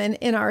most common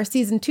in our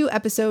season 2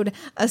 episode,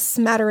 A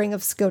Smattering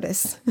of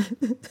SCOTUS.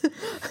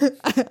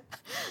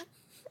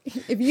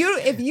 If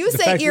you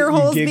say ear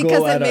holes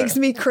because it makes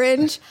me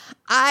cringe,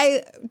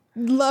 I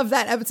love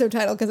that episode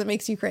title because it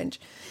makes you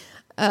cringe.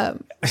 But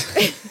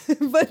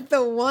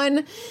the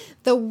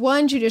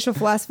one judicial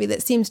philosophy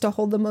that seems to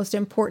hold the most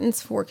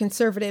importance for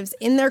conservatives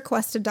in their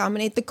quest to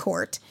dominate the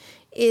court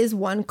is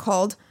one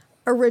called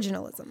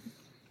originalism.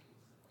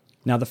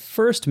 Now, the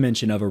first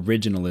mention of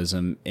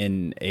originalism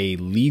in a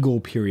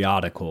legal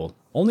periodical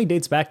only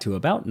dates back to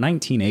about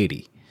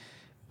 1980.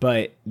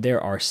 But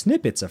there are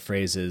snippets of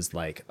phrases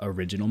like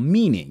original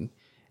meaning,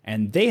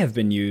 and they have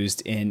been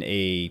used in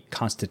a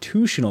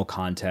constitutional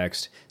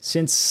context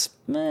since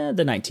the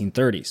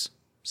 1930s.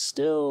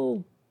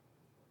 Still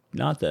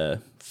not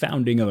the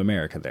founding of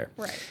America there.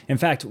 Right. In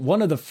fact,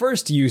 one of the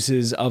first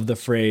uses of the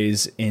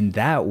phrase in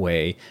that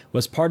way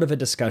was part of a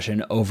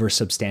discussion over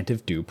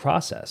substantive due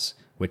process,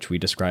 which we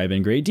describe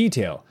in great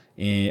detail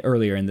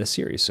earlier in this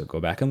series. So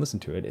go back and listen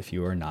to it if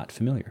you are not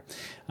familiar.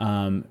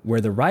 Where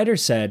the writer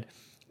said,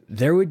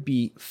 there would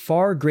be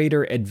far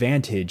greater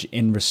advantage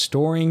in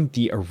restoring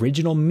the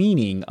original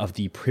meaning of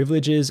the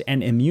Privileges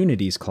and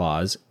Immunities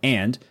Clause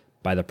and,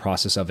 by the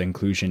process of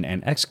inclusion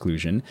and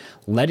exclusion,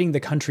 letting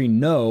the country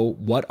know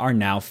what are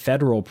now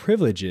federal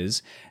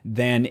privileges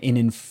than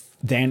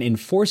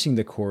enforcing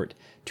the court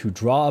to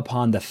draw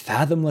upon the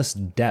fathomless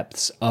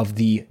depths of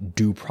the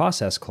Due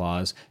Process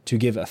Clause to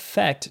give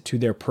effect to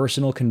their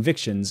personal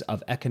convictions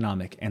of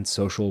economic and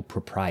social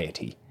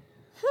propriety.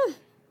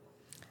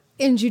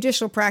 In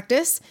judicial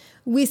practice,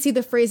 we see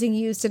the phrasing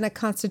used in a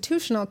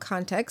constitutional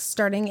context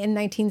starting in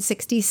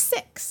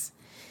 1966.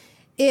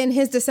 In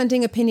his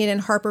dissenting opinion in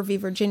Harper v.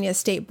 Virginia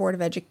State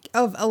Board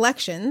of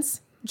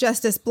Elections,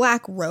 Justice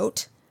Black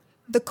wrote,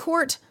 "The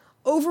court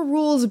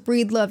overrules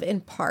Breedlove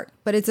in part,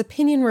 but its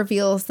opinion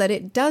reveals that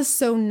it does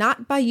so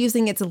not by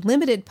using its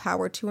limited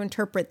power to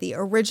interpret the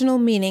original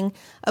meaning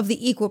of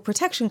the Equal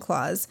Protection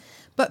Clause,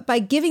 but by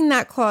giving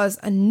that clause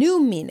a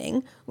new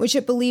meaning, which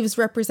it believes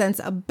represents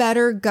a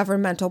better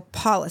governmental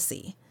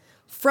policy.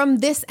 From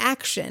this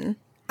action,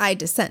 I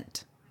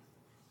dissent."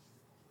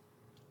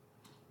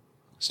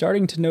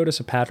 Starting to notice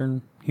a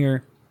pattern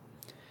here?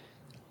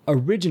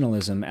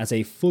 Originalism as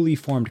a fully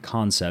formed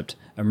concept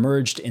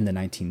emerged in the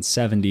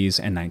 1970s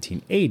and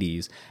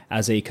 1980s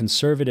as a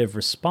conservative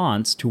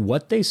response to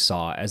what they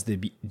saw as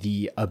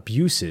the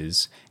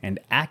abuses and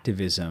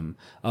activism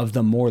of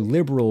the more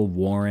liberal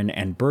Warren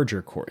and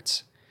Berger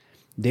courts.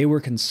 They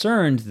were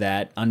concerned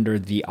that under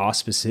the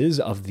auspices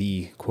of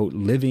the, quote,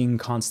 living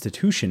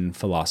Constitution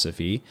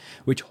philosophy,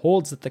 which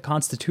holds that the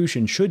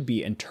Constitution should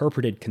be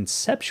interpreted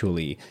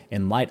conceptually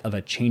in light of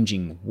a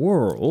changing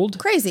world.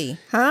 Crazy,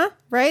 huh?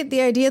 Right?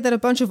 The idea that a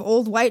bunch of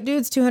old white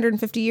dudes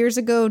 250 years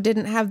ago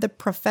didn't have the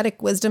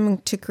prophetic wisdom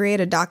to create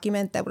a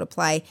document that would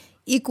apply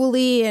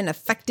equally and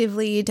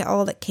effectively to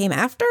all that came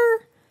after?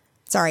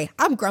 Sorry,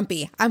 I'm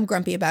grumpy. I'm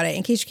grumpy about it.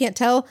 In case you can't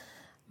tell,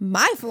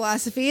 my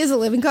philosophy is a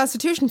living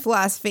Constitution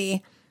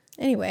philosophy.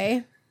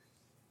 Anyway.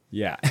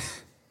 Yeah.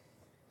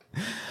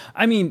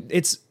 I mean,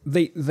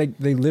 they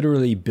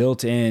literally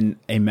built in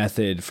a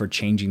method for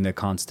changing the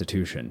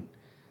Constitution.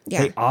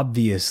 Yeah. They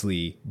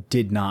obviously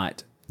did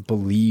not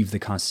believe the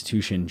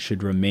Constitution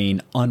should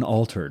remain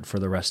unaltered for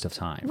the rest of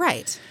time.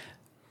 Right.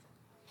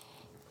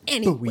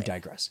 Anyway. But we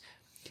digress.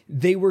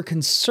 They were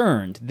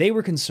concerned,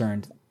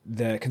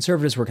 the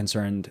conservatives were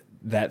concerned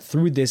that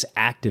through this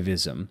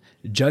activism,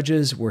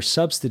 judges were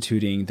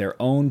substituting their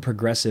own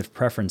progressive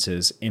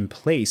preferences in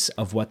place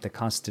of what the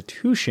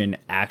Constitution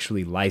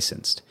actually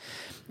licensed.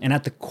 And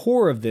at the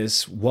core of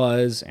this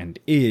was and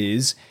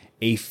is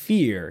a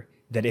fear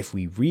that if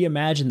we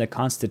reimagine the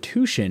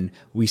Constitution,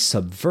 we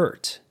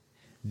subvert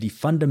the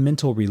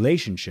fundamental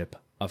relationship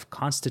of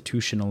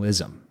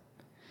constitutionalism.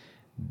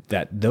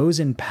 That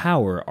those in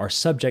power are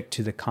subject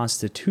to the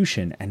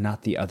Constitution and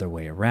not the other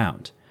way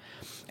around.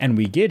 And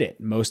we get it.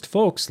 Most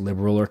folks,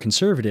 liberal or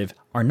conservative,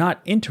 are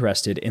not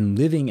interested in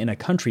living in a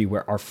country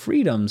where our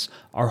freedoms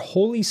are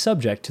wholly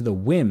subject to the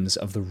whims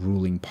of the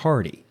ruling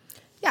party.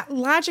 Yeah,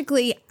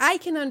 logically, I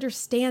can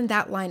understand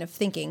that line of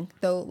thinking,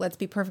 though let's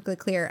be perfectly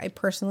clear, I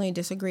personally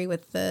disagree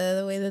with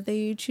the way that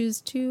they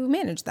choose to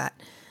manage that.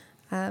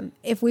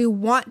 If we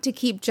want to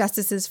keep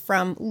justices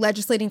from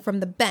legislating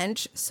from the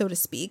bench, so to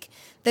speak,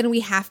 then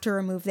we have to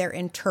remove their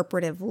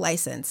interpretive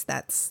license.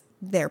 That's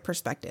their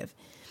perspective.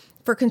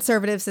 For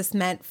conservatives, this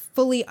meant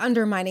fully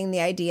undermining the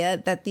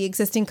idea that the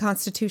existing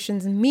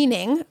Constitution's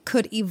meaning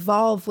could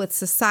evolve with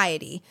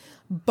society,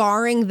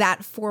 barring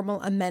that formal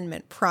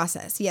amendment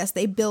process. Yes,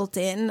 they built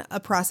in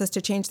a process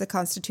to change the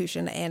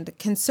Constitution, and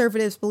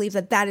conservatives believe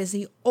that that is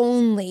the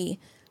only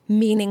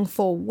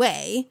meaningful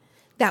way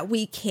that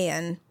we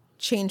can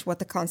change what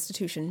the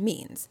Constitution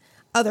means.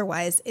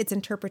 Otherwise, its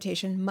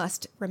interpretation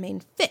must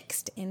remain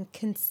fixed and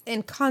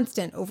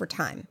constant over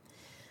time.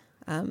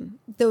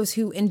 Those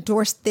who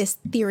endorsed this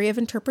theory of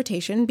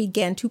interpretation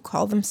began to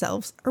call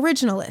themselves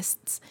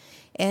originalists,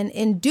 and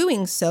in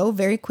doing so,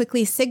 very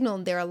quickly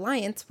signaled their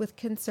alliance with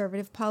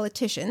conservative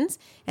politicians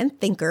and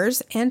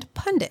thinkers and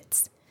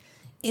pundits.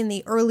 In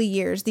the early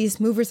years, these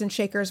movers and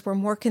shakers were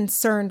more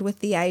concerned with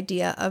the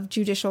idea of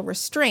judicial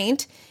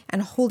restraint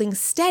and holding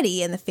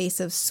steady in the face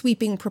of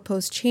sweeping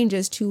proposed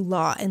changes to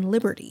law and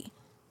liberty.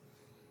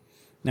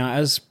 Now,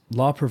 as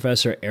law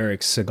professor Eric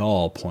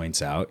Segal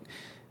points out,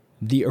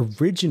 the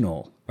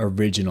original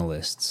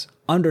originalists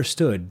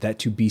understood that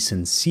to be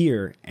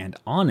sincere and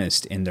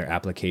honest in their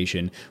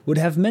application would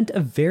have meant a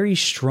very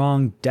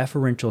strong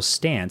deferential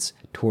stance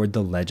toward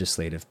the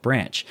legislative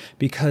branch,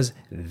 because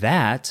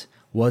that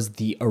was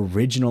the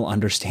original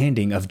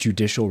understanding of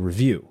judicial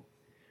review.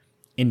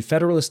 In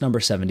Federalist Number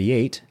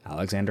 78,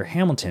 Alexander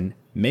Hamilton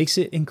makes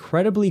it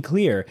incredibly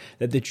clear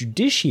that the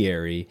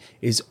judiciary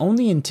is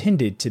only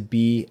intended to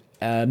be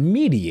a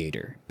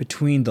mediator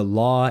between the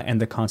law and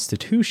the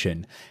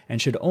Constitution,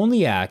 and should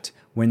only act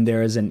when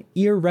there is an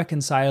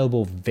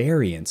irreconcilable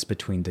variance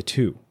between the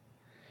two.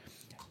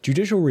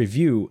 Judicial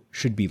review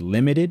should be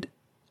limited,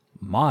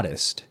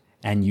 modest,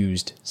 and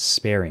used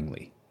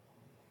sparingly.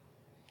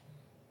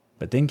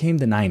 But then came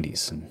the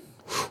 90s, and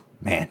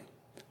man,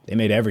 they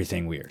made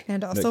everything weird.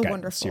 And also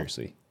wonderful.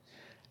 Seriously.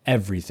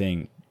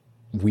 Everything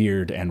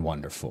weird and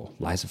wonderful.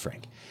 Liza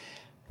Frank.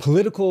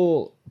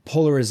 Political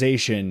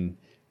polarization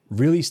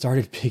really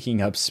started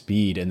picking up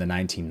speed in the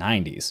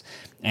 1990s.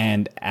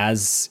 And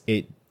as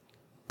it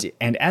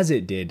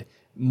did,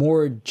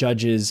 more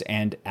judges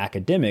and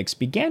academics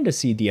began to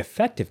see the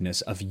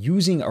effectiveness of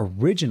using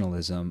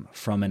originalism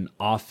from an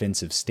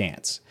offensive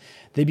stance.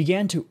 They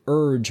began to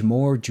urge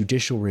more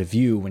judicial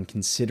review when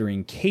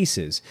considering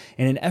cases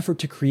in an effort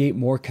to create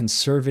more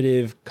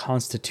conservative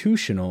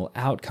constitutional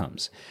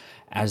outcomes.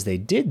 As they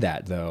did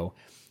that, though,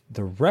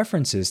 the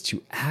references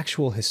to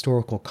actual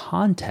historical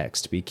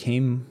context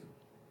became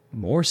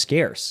more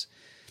scarce.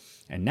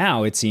 And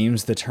now it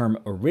seems the term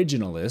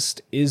originalist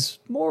is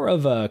more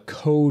of a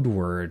code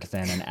word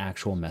than an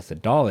actual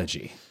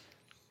methodology.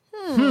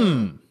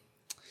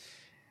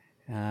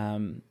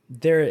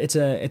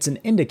 It's an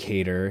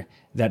indicator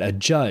that a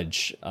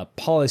judge, a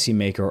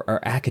policymaker, or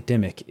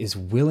academic is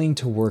willing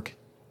to work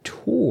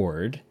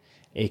toward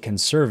a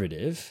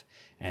conservative,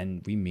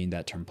 and we mean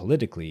that term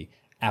politically,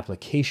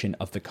 application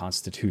of the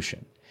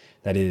Constitution.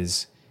 That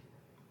is,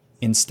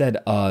 instead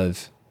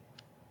of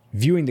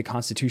viewing the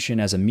Constitution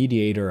as a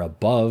mediator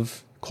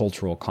above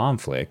cultural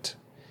conflict,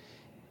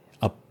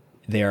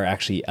 they are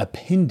actually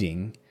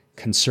appending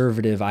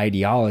conservative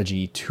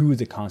ideology to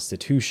the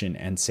Constitution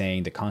and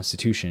saying the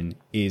Constitution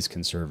is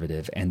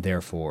conservative and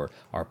therefore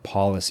our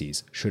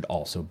policies should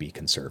also be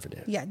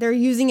conservative. Yeah, they're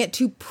using it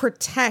to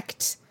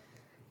protect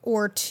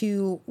or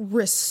to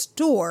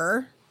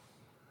restore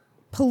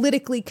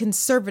politically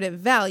conservative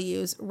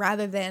values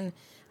rather than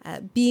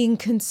being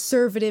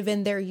conservative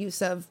in their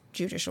use of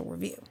judicial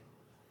review.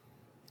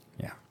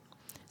 Yeah.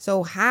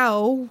 So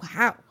how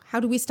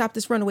do we stop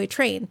this runaway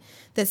train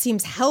that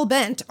seems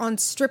hell-bent on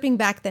stripping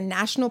back the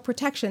national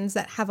protections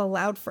that have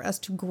allowed for us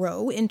to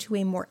grow into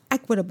a more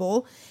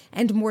equitable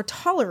and more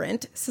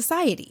tolerant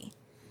society?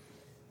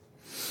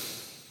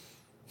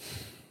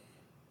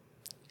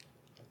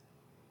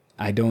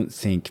 I don't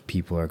think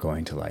people are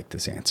going to like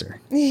this answer.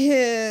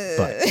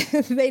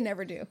 But they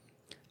never do.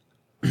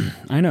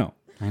 I know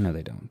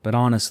they don't. But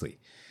honestly,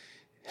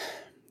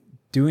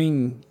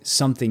 doing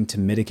something to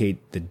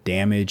mitigate the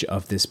damage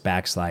of this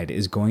backslide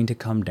is going to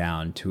come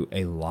down to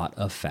a lot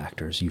of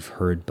factors you've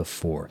heard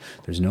before.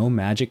 There's no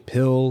magic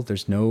pill.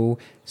 There's no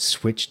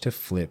switch to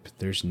flip.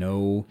 There's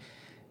no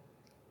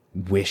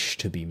wish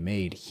to be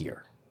made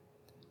here.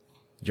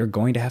 You're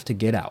going to have to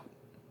get out.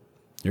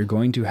 You're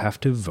going to have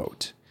to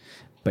vote.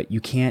 But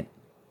you can't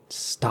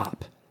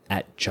stop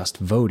at just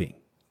voting.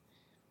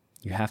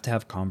 You have to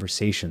have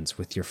conversations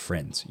with your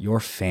friends, your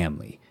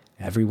family,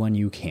 everyone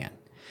you can.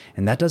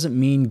 And that doesn't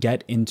mean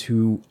get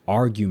into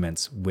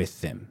arguments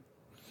with them.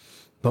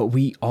 But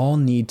we all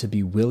need to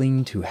be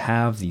willing to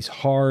have these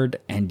hard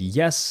and,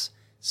 yes,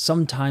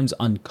 sometimes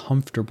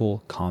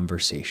uncomfortable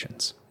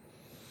conversations.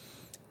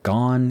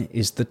 Gone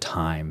is the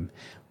time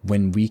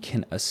when we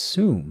can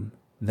assume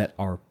that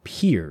our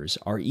peers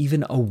are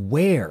even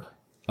aware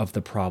of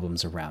the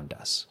problems around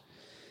us.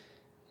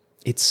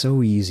 It's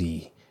so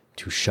easy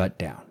to shut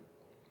down,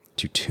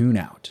 to tune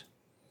out.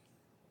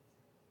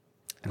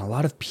 And a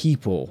lot of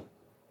people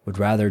would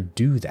rather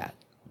do that.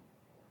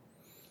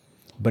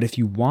 But if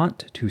you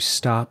want to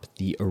stop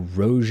the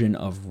erosion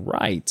of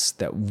rights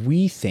that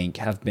we think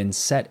have been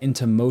set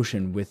into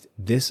motion with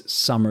this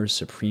summer's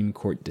Supreme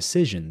Court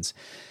decisions,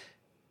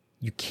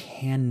 you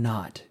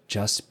cannot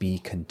just be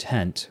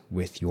content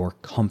with your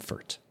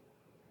comfort.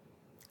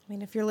 I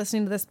mean, if you're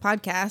listening to this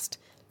podcast,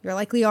 you're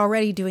likely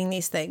already doing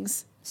these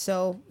things.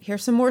 So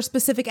here's some more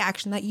specific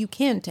action that you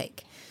can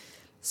take.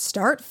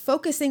 Start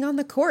focusing on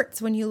the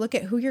courts when you look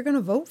at who you're going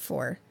to vote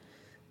for.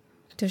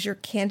 Does your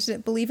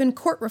candidate believe in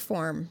court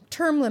reform,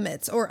 term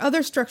limits, or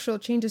other structural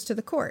changes to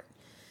the court?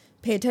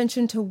 Pay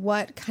attention to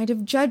what kind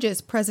of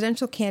judges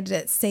presidential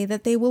candidates say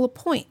that they will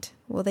appoint.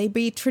 Will they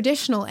be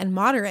traditional and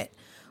moderate,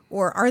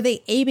 or are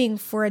they aiming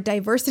for a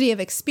diversity of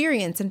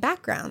experience and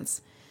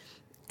backgrounds?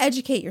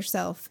 Educate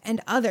yourself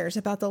and others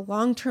about the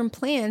long-term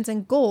plans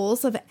and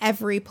goals of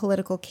every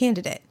political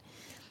candidate.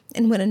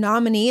 And when a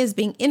nominee is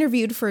being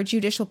interviewed for a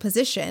judicial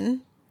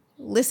position,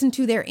 listen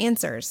to their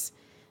answers.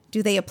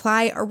 Do they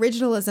apply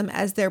originalism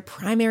as their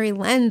primary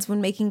lens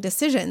when making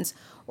decisions,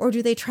 Or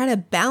do they try to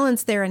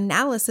balance their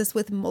analysis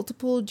with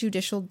multiple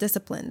judicial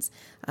disciplines?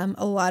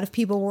 A lot of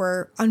people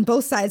on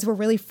both sides were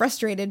really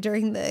frustrated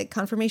during the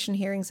confirmation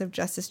hearings of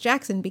Justice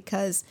Jackson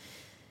because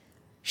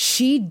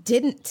she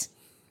didn't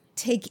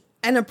take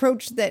an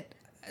approach that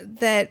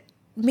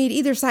made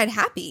either side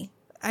happy.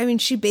 I mean,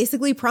 she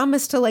basically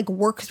promised to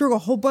work through a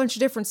whole bunch of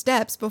different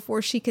steps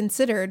before she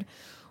considered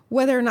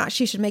whether or not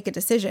she should make a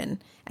decision.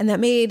 And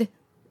that made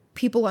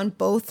people on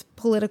both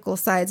political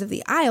sides of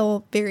the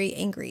aisle very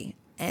angry.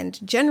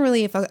 And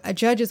generally, if a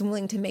judge is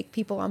willing to make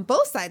people on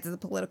both sides of the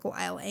political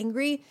aisle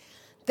angry,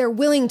 they're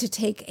willing to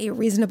take a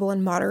reasonable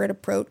and moderate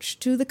approach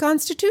to the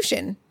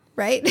Constitution,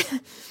 right?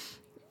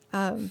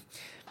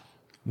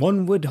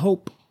 One would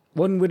hope,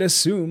 one would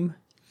assume.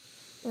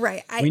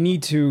 Right. We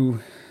need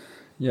to...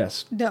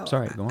 Yes. No.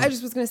 Sorry, go on. I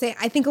just was going to say,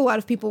 I think a lot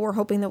of people were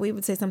hoping that we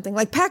would say something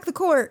like pack the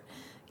court,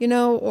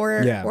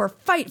 or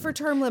fight for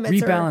term limits.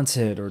 Rebalance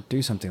it or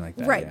do something like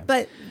that. Right. Yeah.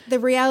 But the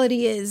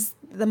reality is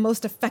the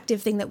most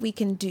effective thing that we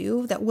can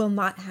do that will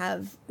not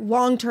have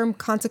long-term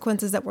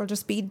consequences, that will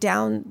just be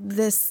down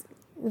this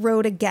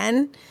road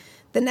again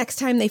the next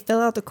time they fill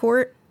out the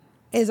court,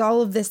 is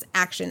all of this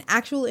action,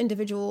 actual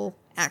individual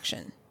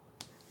action.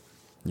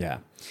 Yeah.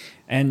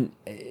 And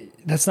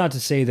that's not to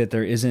say that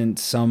there isn't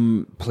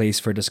some place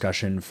for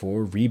discussion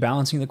for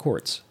rebalancing the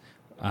courts,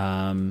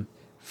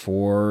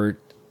 for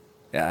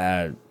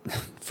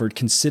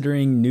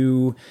considering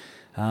new,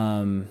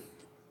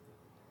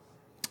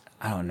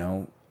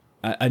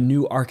 a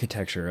new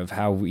architecture of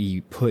how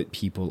we put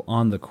people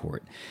on the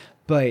court.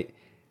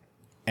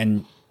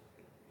 And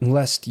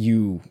lest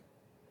you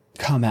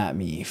come at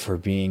me for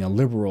being a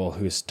liberal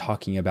who's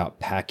talking about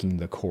packing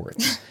the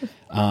courts,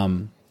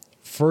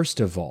 first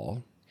of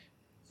all,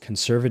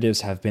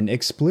 conservatives have been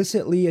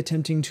explicitly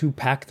attempting to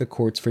pack the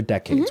courts for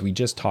decades. Mm-hmm. We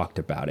just talked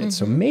about it. Mm-hmm.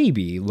 So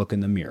maybe look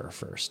in the mirror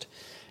first.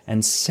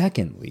 And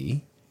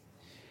secondly,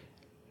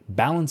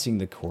 balancing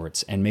the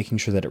courts and making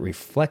sure that it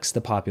reflects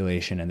the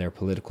population and their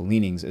political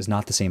leanings is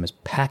not the same as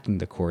packing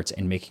the courts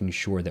and making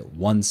sure that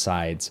one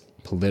side's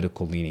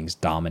political leanings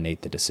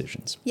dominate the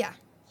decisions. Yeah.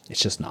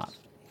 It's just not.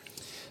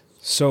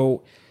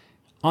 So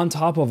on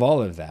top of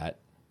all of that,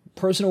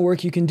 personal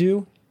work you can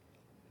do,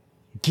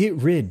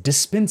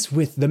 dispense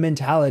with the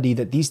mentality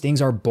that these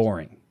things are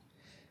boring.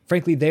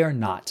 Frankly, they are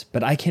not,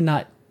 but I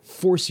cannot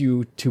force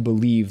you to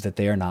believe that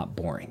they are not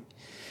boring.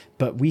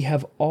 But we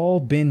have all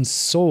been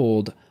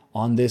sold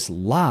on this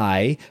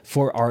lie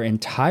for our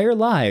entire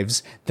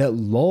lives that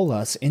lull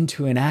us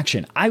into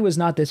inaction. I was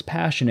not this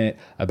passionate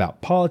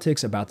about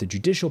politics, about the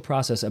judicial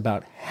process,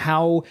 about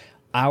how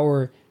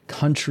our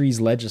country's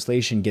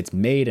legislation gets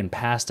made and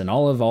passed and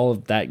all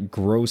of that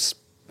gross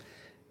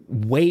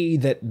way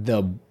that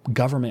the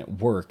government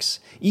works,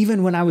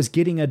 even when I was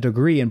getting a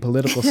degree in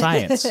political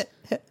science.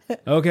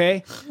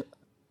 Okay?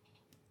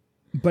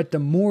 But the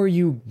more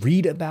you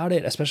read about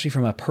it, especially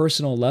from a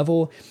personal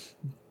level,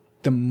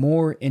 the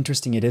more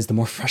interesting it is, the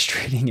more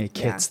frustrating it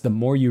gets, the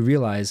more you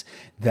realize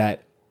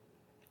that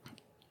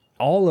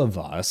all of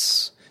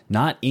us,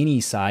 not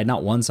any side,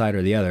 not one side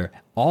or the other,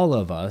 all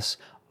of us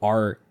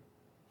are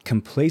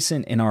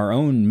complacent in our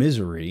own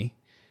misery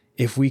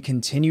if we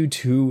continue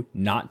to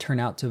not turn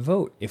out to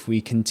vote, if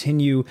we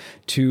continue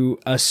to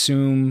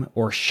assume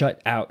or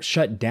shut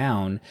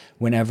down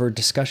whenever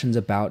discussions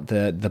about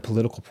the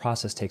political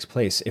process takes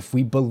place, if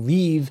we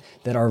believe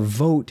that our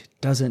vote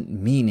doesn't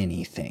mean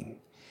anything.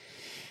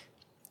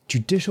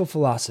 Judicial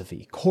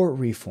philosophy, court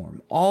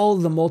reform, all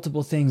the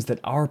multiple things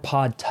that our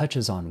pod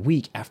touches on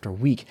week after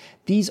week,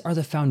 these are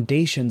the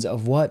foundations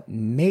of what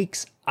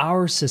makes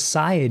our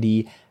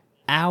society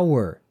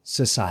our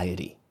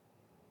society.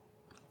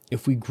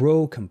 If we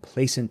grow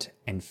complacent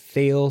and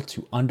fail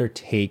to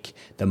undertake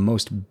the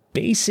most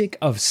basic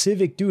of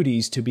civic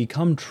duties to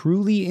become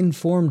truly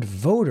informed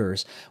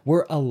voters,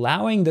 we're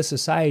allowing the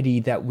society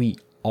that we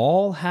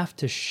all have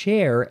to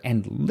share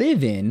and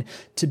live in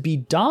to be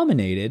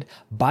dominated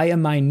by a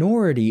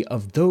minority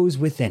of those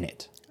within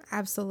it.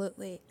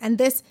 Absolutely. And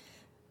this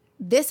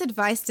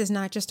advice does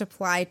not just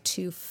apply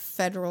to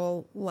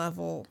federal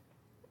level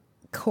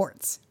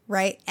courts,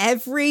 right?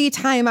 Every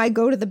time I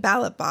go to the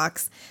ballot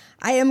box,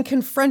 I am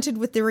confronted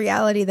with the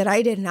reality that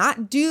I did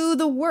not do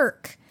the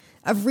work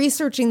of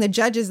researching the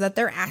judges that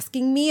they're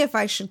asking me if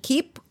I should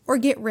keep or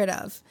get rid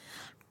of.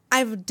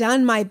 I've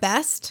done my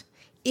best.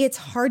 It's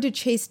hard to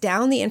chase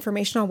down the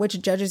information on which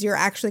judges you're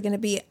actually going to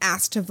be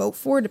asked to vote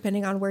for,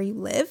 depending on where you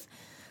live.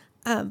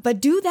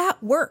 But do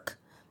that work,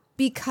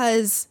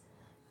 because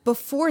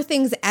before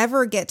things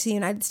ever get to the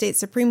United States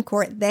Supreme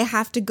Court, they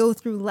have to go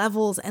through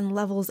levels and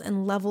levels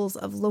and levels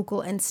of local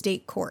and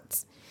state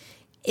courts.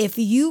 If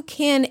you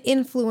can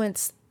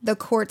influence the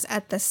courts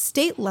at the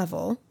state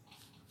level,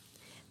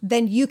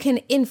 then you can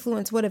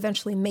influence what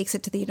eventually makes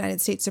it to the United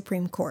States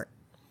Supreme Court.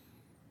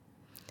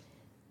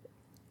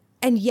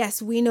 And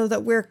yes, we know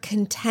that we're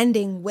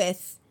contending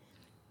with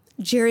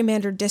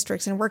gerrymandered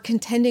districts and we're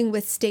contending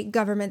with state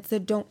governments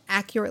that don't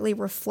accurately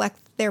reflect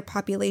their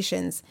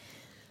populations.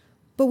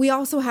 But we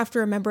also have to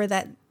remember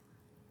that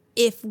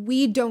if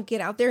we don't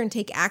get out there and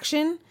take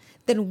action,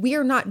 then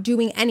we're not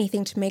doing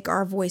anything to make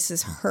our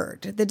voices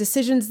heard. The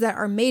decisions that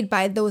are made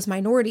by those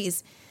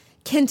minorities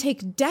can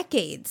take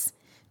decades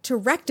to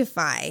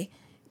rectify,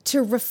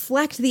 to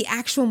reflect the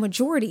actual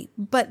majority.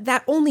 But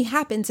that only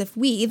happens if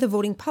we, the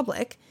voting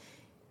public,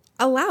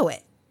 allow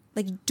it.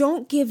 Like,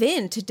 don't give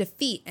in to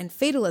defeat and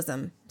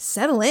fatalism.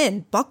 Settle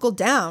in, buckle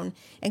down,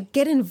 and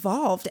get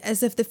involved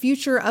as if the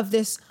future of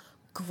this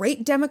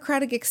great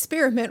democratic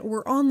experiment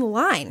were on the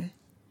line.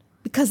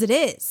 Because it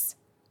is.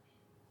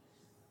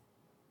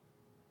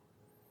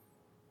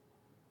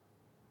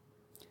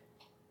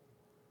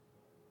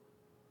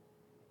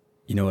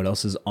 You know what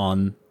else is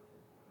online?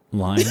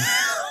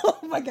 Oh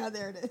my God,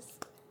 there it is.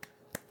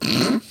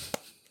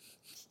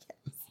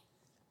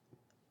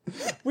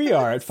 We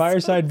are at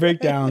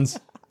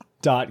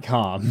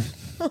firesidebreakdowns.com.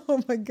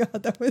 Oh my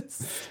God, that was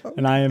so...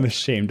 And I am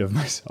ashamed of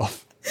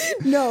myself.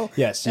 No.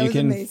 Yes,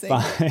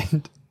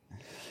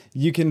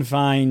 you can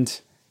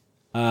find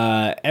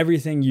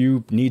everything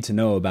you need to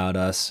know about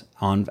us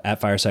at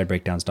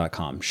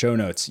firesidebreakdowns.com. Show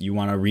notes. You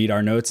want to read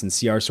our notes and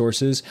see our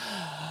sources?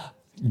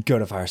 Go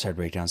to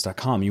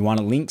firesidebreakdowns.com. You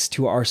want links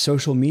to our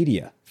social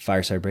media?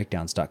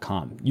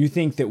 firesidebreakdowns.com. You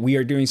think that we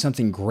are doing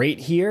something great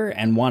here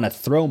and want to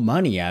throw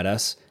money at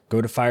us? Go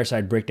to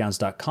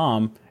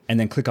firesidebreakdowns.com and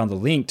then click on the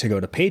link to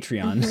go to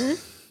Patreon.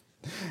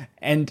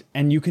 Mm-hmm.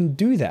 and you can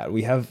do that.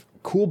 We have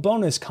cool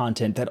bonus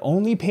content that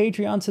only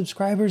Patreon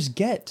subscribers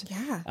get.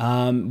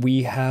 Yeah.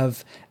 We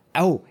have...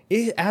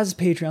 as a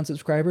Patreon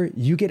subscriber,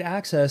 you get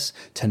access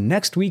to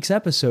next week's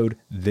episode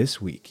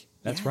this week.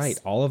 That's right.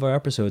 All of our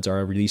episodes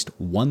are released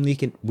 1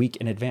 week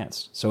in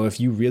advance. So if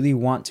you really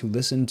want to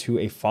listen to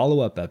a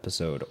follow-up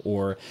episode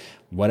or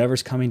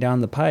whatever's coming down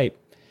the pipe,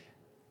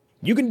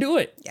 you can do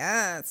it.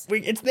 Yes.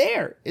 It's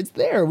there. It's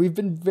there. We've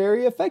been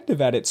very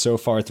effective at it so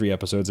far, 3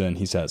 episodes in,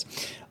 he says.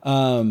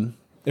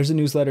 There's a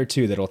newsletter,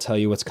 too, that'll tell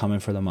you what's coming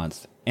for the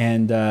month.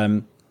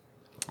 And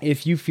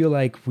if you feel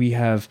like we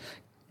have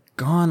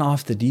gone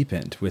off the deep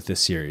end with this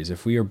series,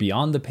 if we are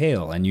beyond the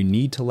pale and you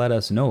need to let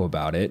us know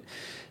about it,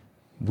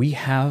 we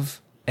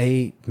have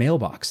a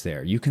mailbox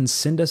there. You can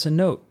send us a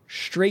note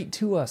straight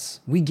to us.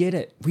 We get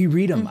it. We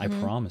read them. Mm-hmm.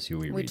 I promise you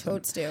we read them. We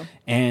totes do.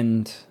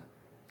 And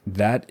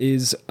that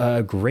is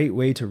a great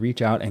way to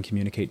reach out and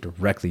communicate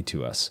directly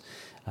to us.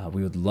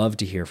 We would love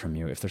to hear from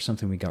you. If there's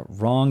something we got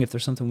wrong, if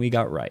there's something we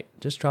got right,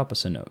 just drop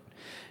us a note.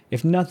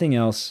 If nothing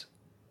else,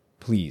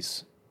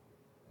 please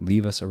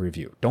leave us a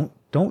review.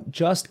 Don't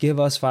just give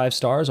us 5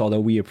 stars, although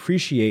we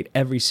appreciate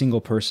every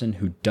single person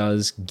who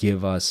does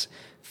give us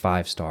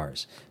 5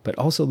 stars, but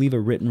also leave a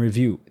written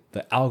review.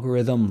 The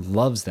algorithm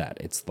loves that.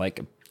 It's like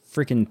a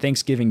freaking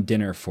Thanksgiving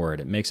dinner for it.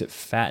 It makes it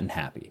fat and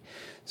happy.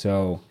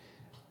 So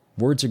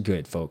words are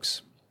good,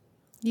 folks.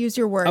 Use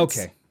your words.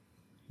 Okay.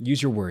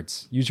 Use your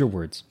words. Use your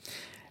words.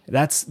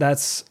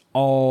 That's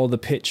all the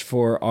pitch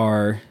for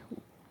our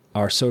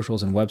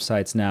socials and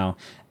websites now.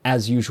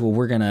 As usual,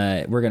 we're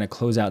gonna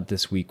close out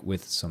this week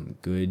with some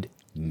good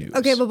news.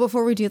 Okay, but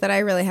before we do that, I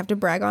really have to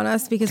brag on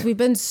us because we've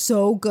been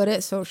so good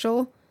at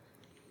social.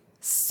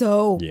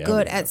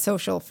 Good at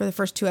social for the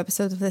first 2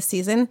 episodes of this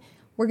season.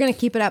 We're going to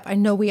keep it up. I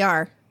know we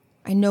are.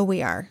 I'm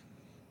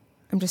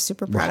just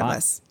super proud of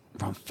us.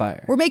 We're on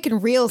fire. We're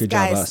making reels, Good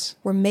guys. Job, us.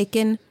 We're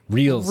making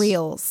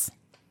reels.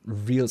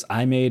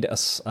 I made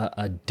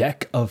a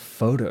deck of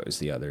photos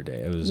the other day.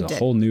 It was a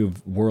whole new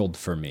world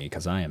for me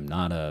because I am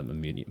not a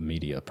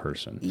media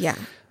person. Yeah.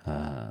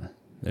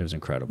 It was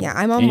incredible. Yeah,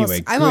 I'm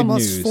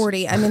almost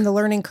 40. I mean, the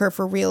learning curve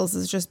for reels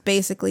is just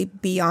basically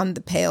beyond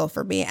the pale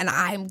for me, and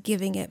I'm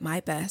giving it my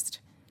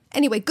best.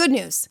 Anyway, good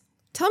news.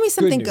 Tell me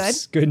something good.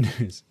 Good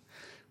news.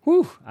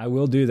 Whew, I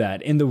will do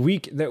that. In the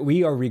week that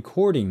we are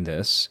recording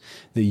this,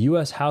 the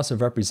U.S. House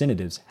of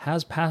Representatives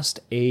has passed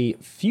a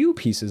few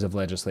pieces of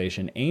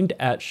legislation aimed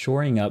at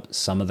shoring up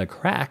some of the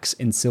cracks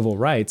in civil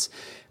rights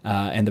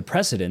and the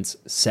precedents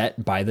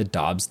set by the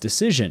Dobbs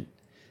decision.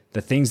 The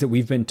things that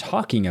we've been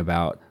talking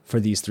about for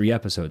these 3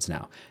 episodes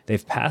now.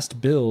 They've passed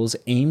bills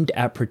aimed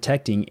at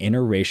protecting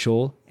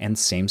interracial and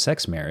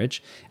same-sex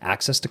marriage,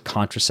 access to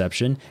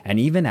contraception, and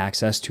even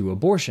access to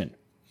abortion.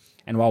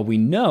 And while we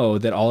know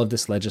that all of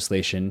this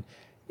legislation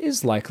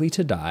is likely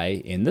to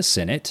die in the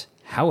Senate,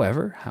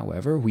 however,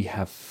 we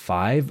have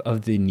 5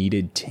 of the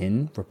needed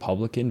 10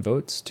 Republican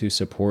votes to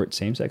support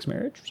same-sex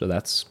marriage. So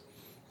that's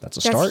a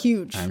start. That's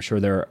huge. I'm sure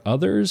there are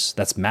others.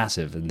 That's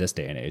massive in this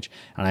day and age.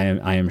 And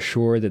I am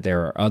sure that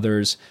there are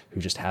others who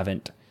just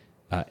haven't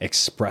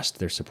expressed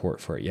their support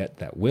for it yet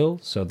that will.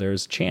 So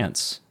there's a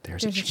chance.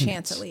 There's a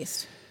chance at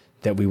least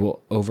that we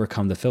will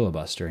overcome the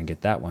filibuster and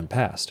get that one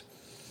passed.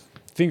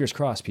 Fingers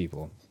crossed,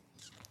 people.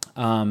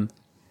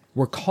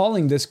 We're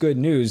calling this good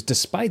news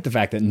despite the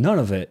fact that none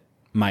of it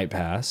might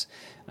pass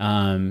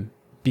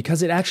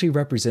because it actually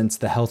represents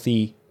the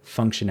healthy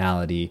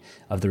functionality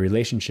of the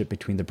relationship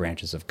between the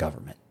branches of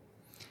government.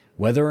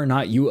 Whether or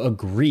not you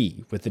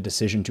agree with the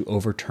decision to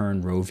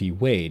overturn Roe v.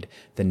 Wade,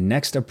 the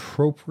next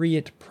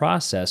appropriate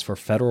process for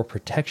federal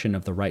protection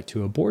of the right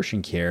to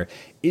abortion care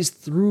is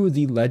through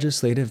the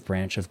legislative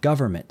branch of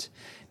government.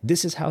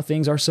 This is how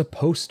things are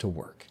supposed to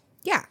work.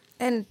 Yeah,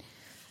 and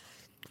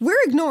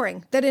We're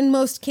ignoring that in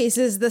most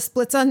cases, the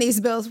splits on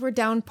these bills were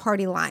down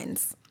party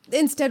lines.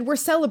 Instead, we're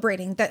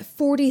celebrating that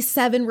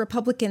 47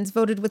 Republicans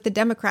voted with the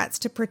Democrats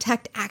to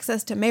protect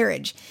access to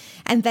marriage,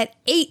 and that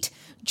 8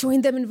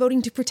 joined them in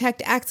voting to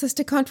protect access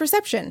to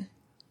contraception.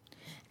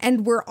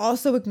 And we're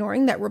also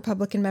ignoring that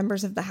Republican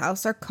members of the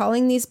House are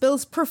calling these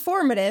bills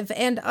performative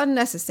and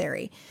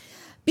unnecessary,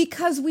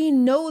 because we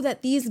know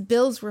that these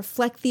bills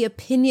reflect the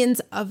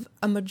opinions of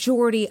a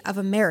majority of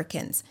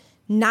Americans.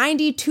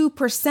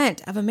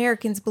 92% of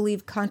Americans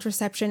believe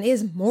contraception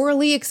is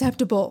morally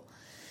acceptable.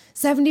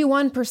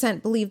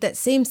 71% believe that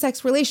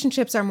same-sex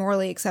relationships are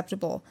morally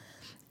acceptable.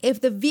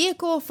 If the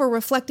vehicle for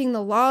reflecting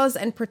the laws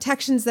and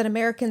protections that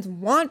Americans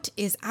want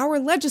is our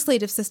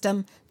legislative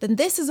system, then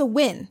this is a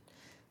win.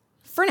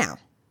 For now.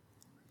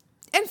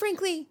 And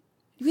frankly,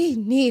 we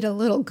need a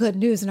little good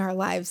news in our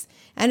lives,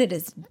 and it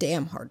is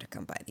damn hard to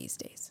come by these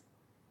days.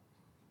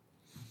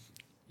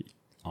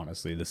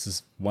 Honestly, this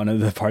is one of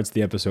the parts of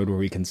the episode where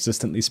we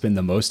consistently spend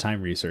the most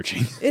time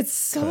researching. It's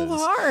so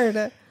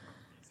hard.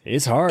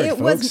 It's hard,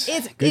 folks.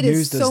 It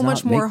is so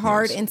much more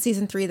hard in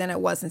season 3 than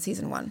it was in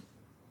season 1.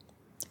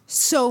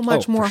 So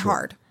much more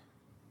hard.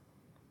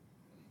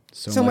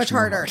 So much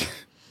harder.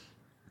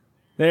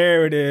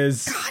 There it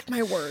is. God,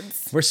 my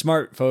words. We're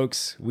smart,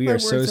 folks. We are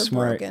so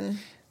smart. Broken.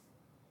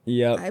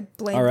 Yep. I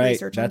blame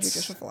research on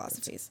judicial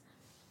philosophies.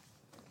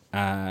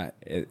 A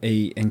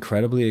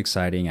incredibly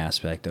exciting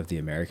aspect of the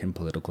American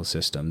political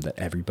system that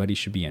everybody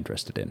should be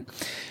interested in.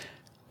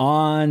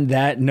 On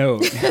that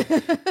note,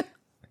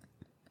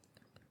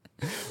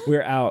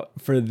 we're out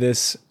for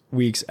this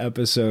week's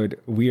episode.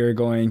 We are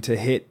going to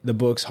hit the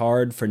books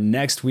hard for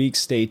next week.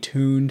 Stay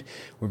tuned.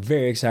 We're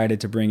very excited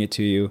to bring it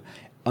to you.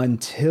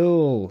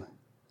 Until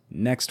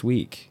next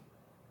week,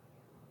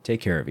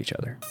 take care of each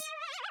other.